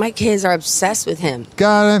 And my kids are obsessed with him.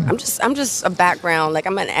 Got it. I'm just a background, like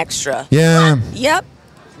I'm an extra. Yeah. Yep.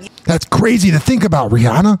 That's crazy to think about,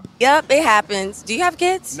 Rihanna. Yep, it happens. Do you have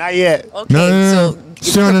kids? Not yet. Okay, No. so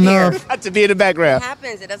Soon enough. Not to be in the it background.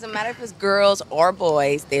 happens. It doesn't matter if it's girls or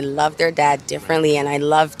boys. They love their dad differently, and I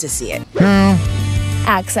love to see it.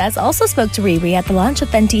 Access also spoke to Riri at the launch of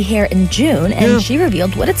Fenty Hair in June, and she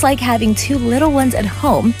revealed what it's like having 2 little ones at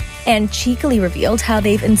home, and cheekily revealed how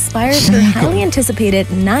they've inspired her highly anticipated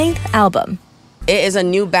 9th album. It is a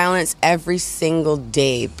new balance every single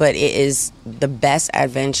day, but it is the best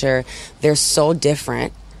adventure. They're so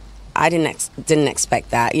different. I didn't expect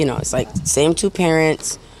that. You know, it's like same 2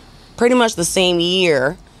 parents, pretty much the same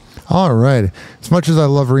year. All right. As much as I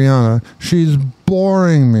love Rihanna, she's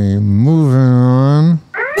boring me. Moving on.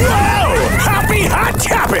 Happy Hot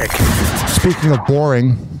Topic! Speaking of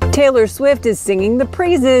boring. Taylor Swift is singing the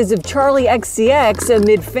praises of Charlie XCX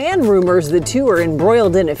amid fan rumors the two are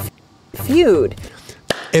embroiled in a feud.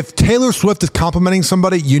 If Taylor Swift is complimenting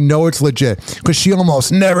somebody, you know it's legit, because she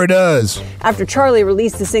almost never does. After Charlie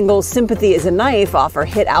released the single Sympathy is a Knife off her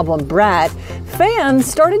hit album Brat, fans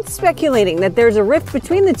started speculating that there's a rift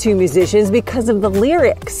between the two musicians because of the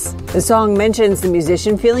lyrics. The song mentions the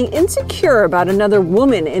musician feeling insecure about another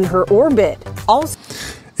woman in her orbit. Also,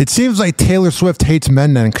 it seems like Taylor Swift hates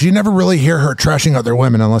men then, because you never really hear her trashing other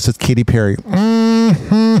women unless it's Katy Perry.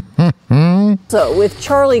 So, with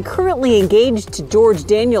Charlie currently engaged to George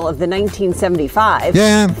Daniel of the 1975,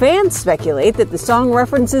 fans speculate that the song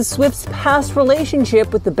references Swift's past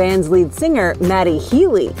relationship with the band's lead singer, Maddie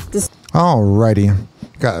Healy. Alrighty.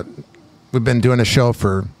 We've been doing a show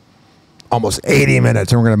for almost 80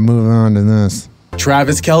 minutes, and we're going to move on to this.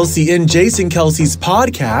 Travis Kelce and Jason Kelce's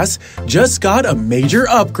podcast just got a major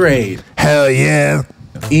upgrade. Hell yeah.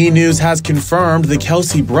 E! News has confirmed the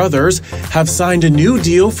Kelce brothers have signed a new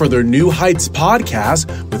deal for their New Heights podcast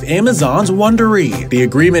with Amazon's Wondery. The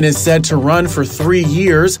agreement is said to run for 3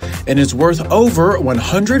 years and is worth over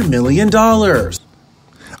 $100 million.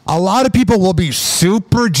 A lot of people will be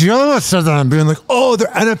super jealous of them, being like, oh, they're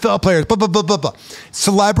NFL players, blah, blah, blah, blah, blah.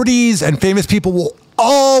 Celebrities and famous people will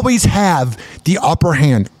always have the upper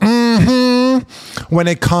hand when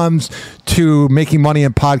it comes to making money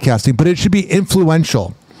in podcasting, but it should be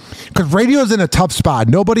influential, because radio is in a tough spot.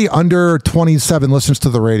 Nobody under 27 listens to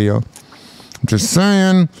the radio. I'm just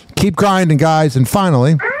saying, keep grinding, guys. And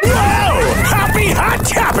finally, Happy Hot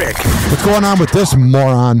Topic! What's going on with this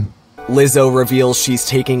moron? Lizzo reveals she's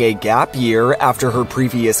taking a gap year after her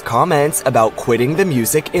previous comments about quitting the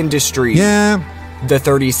music industry. Yeah. The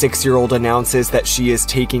 36-year-old announces that she is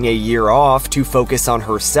taking a year off to focus on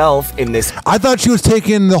herself in this. I thought she was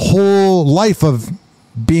taking the whole life of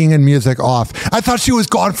being in music off. I thought she was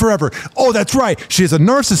gone forever. Oh, that's right. She's a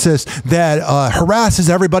narcissist that harasses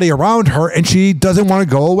everybody around her, and she doesn't want to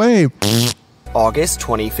go away. August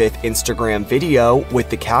 25th Instagram video with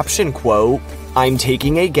the caption quote, "I'm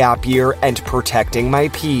taking a gap year and protecting my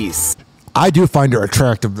peace." I do find her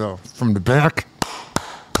attractive, though, from the back.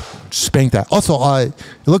 Spank that. Also, it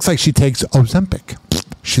looks like she takes Ozempic.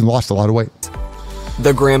 She lost a lot of weight.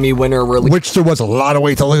 The Grammy winner which there was a lot of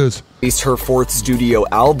weight to lose. Released her 4th studio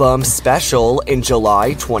album, Special, in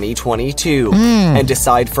July 2022. And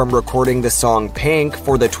aside from recording the song Pink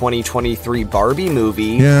for the 2023 Barbie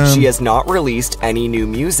movie, she has not released any new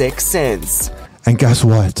music since. And guess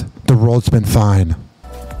what? The world's been fine.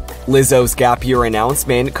 Lizzo's gap year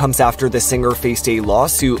announcement comes after the singer faced a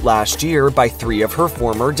lawsuit last year by 3 of her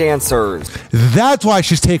former dancers. That's why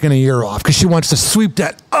she's taking a year off, because she wants to sweep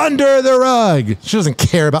that under the rug. She doesn't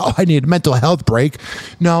care about, oh, I need a mental health break.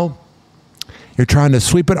 No, you're trying to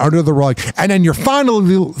sweep it under the rug. And then you're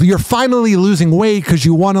finally losing weight because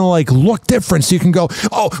you want to like look different. So you can go,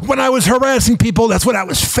 oh, when I was harassing people, that's when I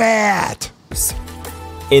was fat.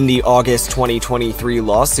 In the August 2023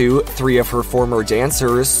 lawsuit, 3 of her former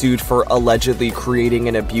dancers sued for allegedly creating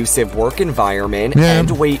an abusive work environment and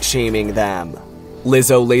weight shaming them.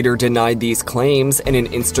 Lizzo later denied these claims in an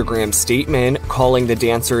Instagram statement, calling the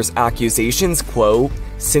dancers' accusations, quote,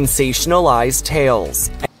 "sensationalized tales."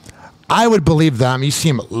 I would believe them. You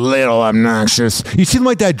seem a little obnoxious. You seem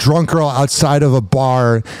like that drunk girl outside of a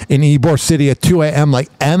bar in Ybor City at 2 a.m. like,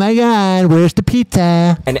 oh my God, where's the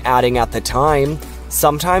pizza? And adding at the time,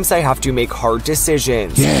 sometimes I have to make hard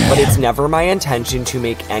decisions, but it's never my intention to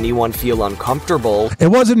make anyone feel uncomfortable. It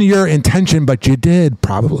wasn't your intention, but you did,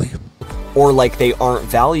 probably. Or like they aren't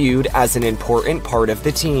valued as an important part of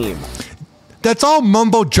the team. That's all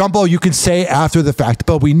mumbo jumbo you can say after the fact,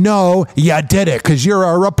 but we know you did it because you're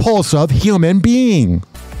a repulsive human being.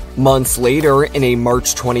 Months later, in a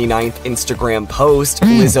March 29th Instagram post,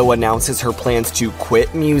 Lizzo announces her plans to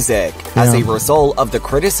quit music as a result of the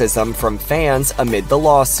criticism from fans amid the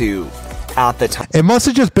lawsuit. At the time, it must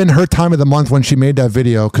have just been her time of the month when she made that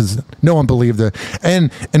video because no one believed it.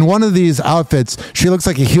 And in one of these outfits, she looks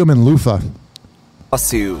like a human loofah.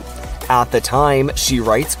 Lawsuit. At the time, she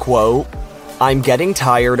writes, quote, "I'm getting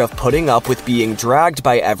tired of putting up with being dragged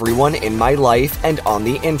by everyone in my life and on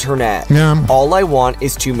the internet. All I want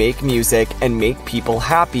is to make music and make people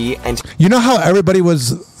happy." And you know how everybody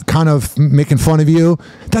was kind of making fun of you?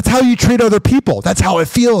 That's how you treat other people. That's how it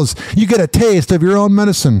feels. You get a taste of your own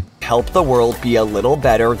medicine. Help the world be a little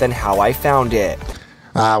better than how I found it.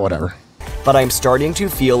 Whatever. But I'm starting to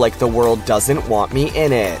feel like the world doesn't want me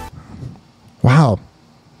in it. Wow.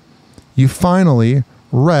 You finally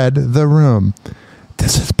read the room.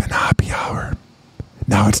 This has been Hoppe Hour.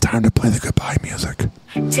 Now it's time to play the goodbye music.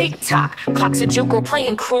 Tick-tock, clocks a joke,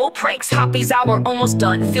 playing cruel pranks. Hoppe's hour almost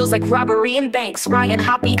done, feels like robbery in banks. Ryan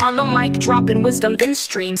Hoppe on the mic, dropping wisdom in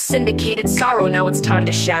streams. Syndicated sorrow, now it's time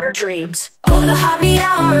to shatter dreams. Oh, the Hoppe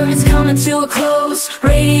Hour is coming to a close.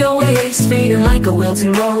 Radio waves fading like a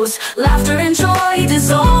wilting rose. Laughter and joy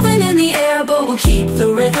dissolving in the air, but we'll keep the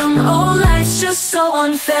rhythm. Oh, life's just so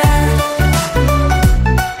unfair.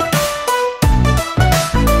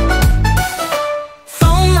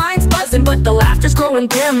 But the laughter's growing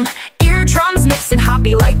dim. Eardrums mixing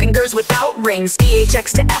Hoppe like fingers without rings.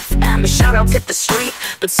 DHX to FM, shoutouts hit the street,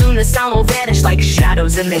 but soon the sound will vanish like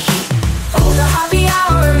shadows in the heat. Oh, the Hoppe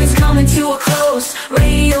Hour is coming to a close.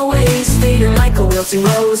 Radio waves fading like a wilting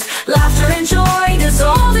rose. Laughter and joy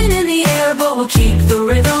dissolving in the air, but we'll keep the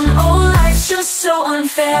rhythm. Oh, life's just so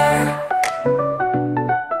unfair.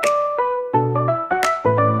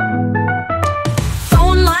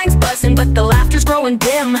 Phone lines buzzing, but the laughter's growing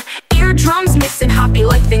dim. Eardrums mixing Hoppe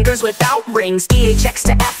like fingers without rings. DHX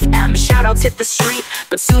to FM, shoutouts hit the street,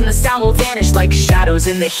 but soon the sound will vanish like shadows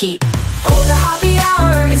in the heat. Oh, the Hoppe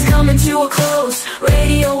Hour is coming to a close.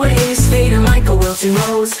 Radio waves fading like a wilting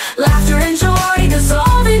rose. Laughter and joy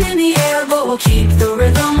dissolving in the air, but we'll keep the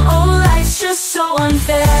rhythm. Oh, life's just so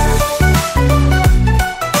unfair.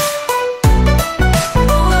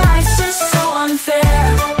 Oh, life's just so unfair.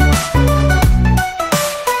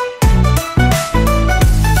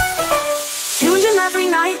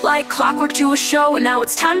 Like clockwork to a show, and now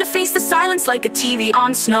it's time to face the silence like a TV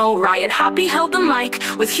on snow. Ryan Hoppe held the mic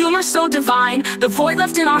with humor so divine, the void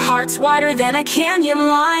left in our hearts wider than a canyon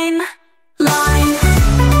line.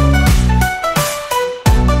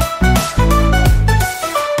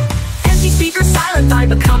 Empty speakers, silent vibe,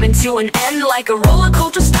 but coming to an end like a roller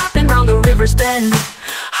coaster stopping round the river's bend.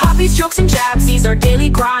 Hobbies, jokes, and jabs, these are daily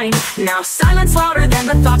grind. Now silence louder than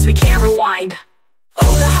the thoughts we can't rewind.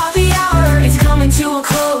 Oh, the Hoppe Hour is coming to a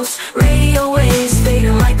close. Radio waves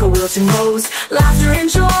fading like a wilting rose. Laughter and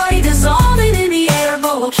joy dissolving in the air,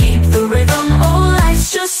 but we'll keep the rhythm. Oh,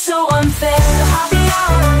 life's just so unfair. The Hoppe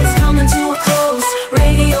Hour is coming to a close.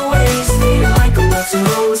 Radio waves fading like a wilting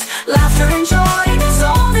rose. Laughter and joy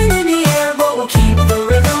dissolving in the air, but we'll keep the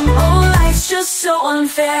rhythm. Oh, life's just so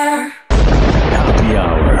unfair. Hoppe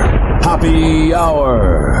Hour. Hoppe Hour.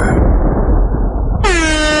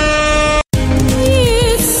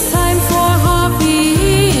 It's time for Hoppe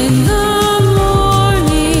in the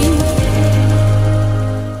morning.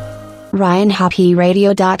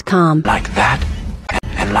 RyanHoppeRadio.com. Like that,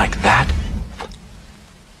 and like that.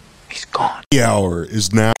 He's gone.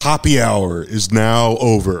 Hoppe Hour is now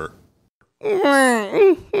over.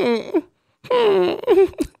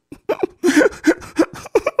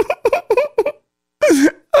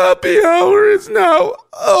 Hoppe Hour is now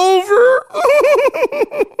over.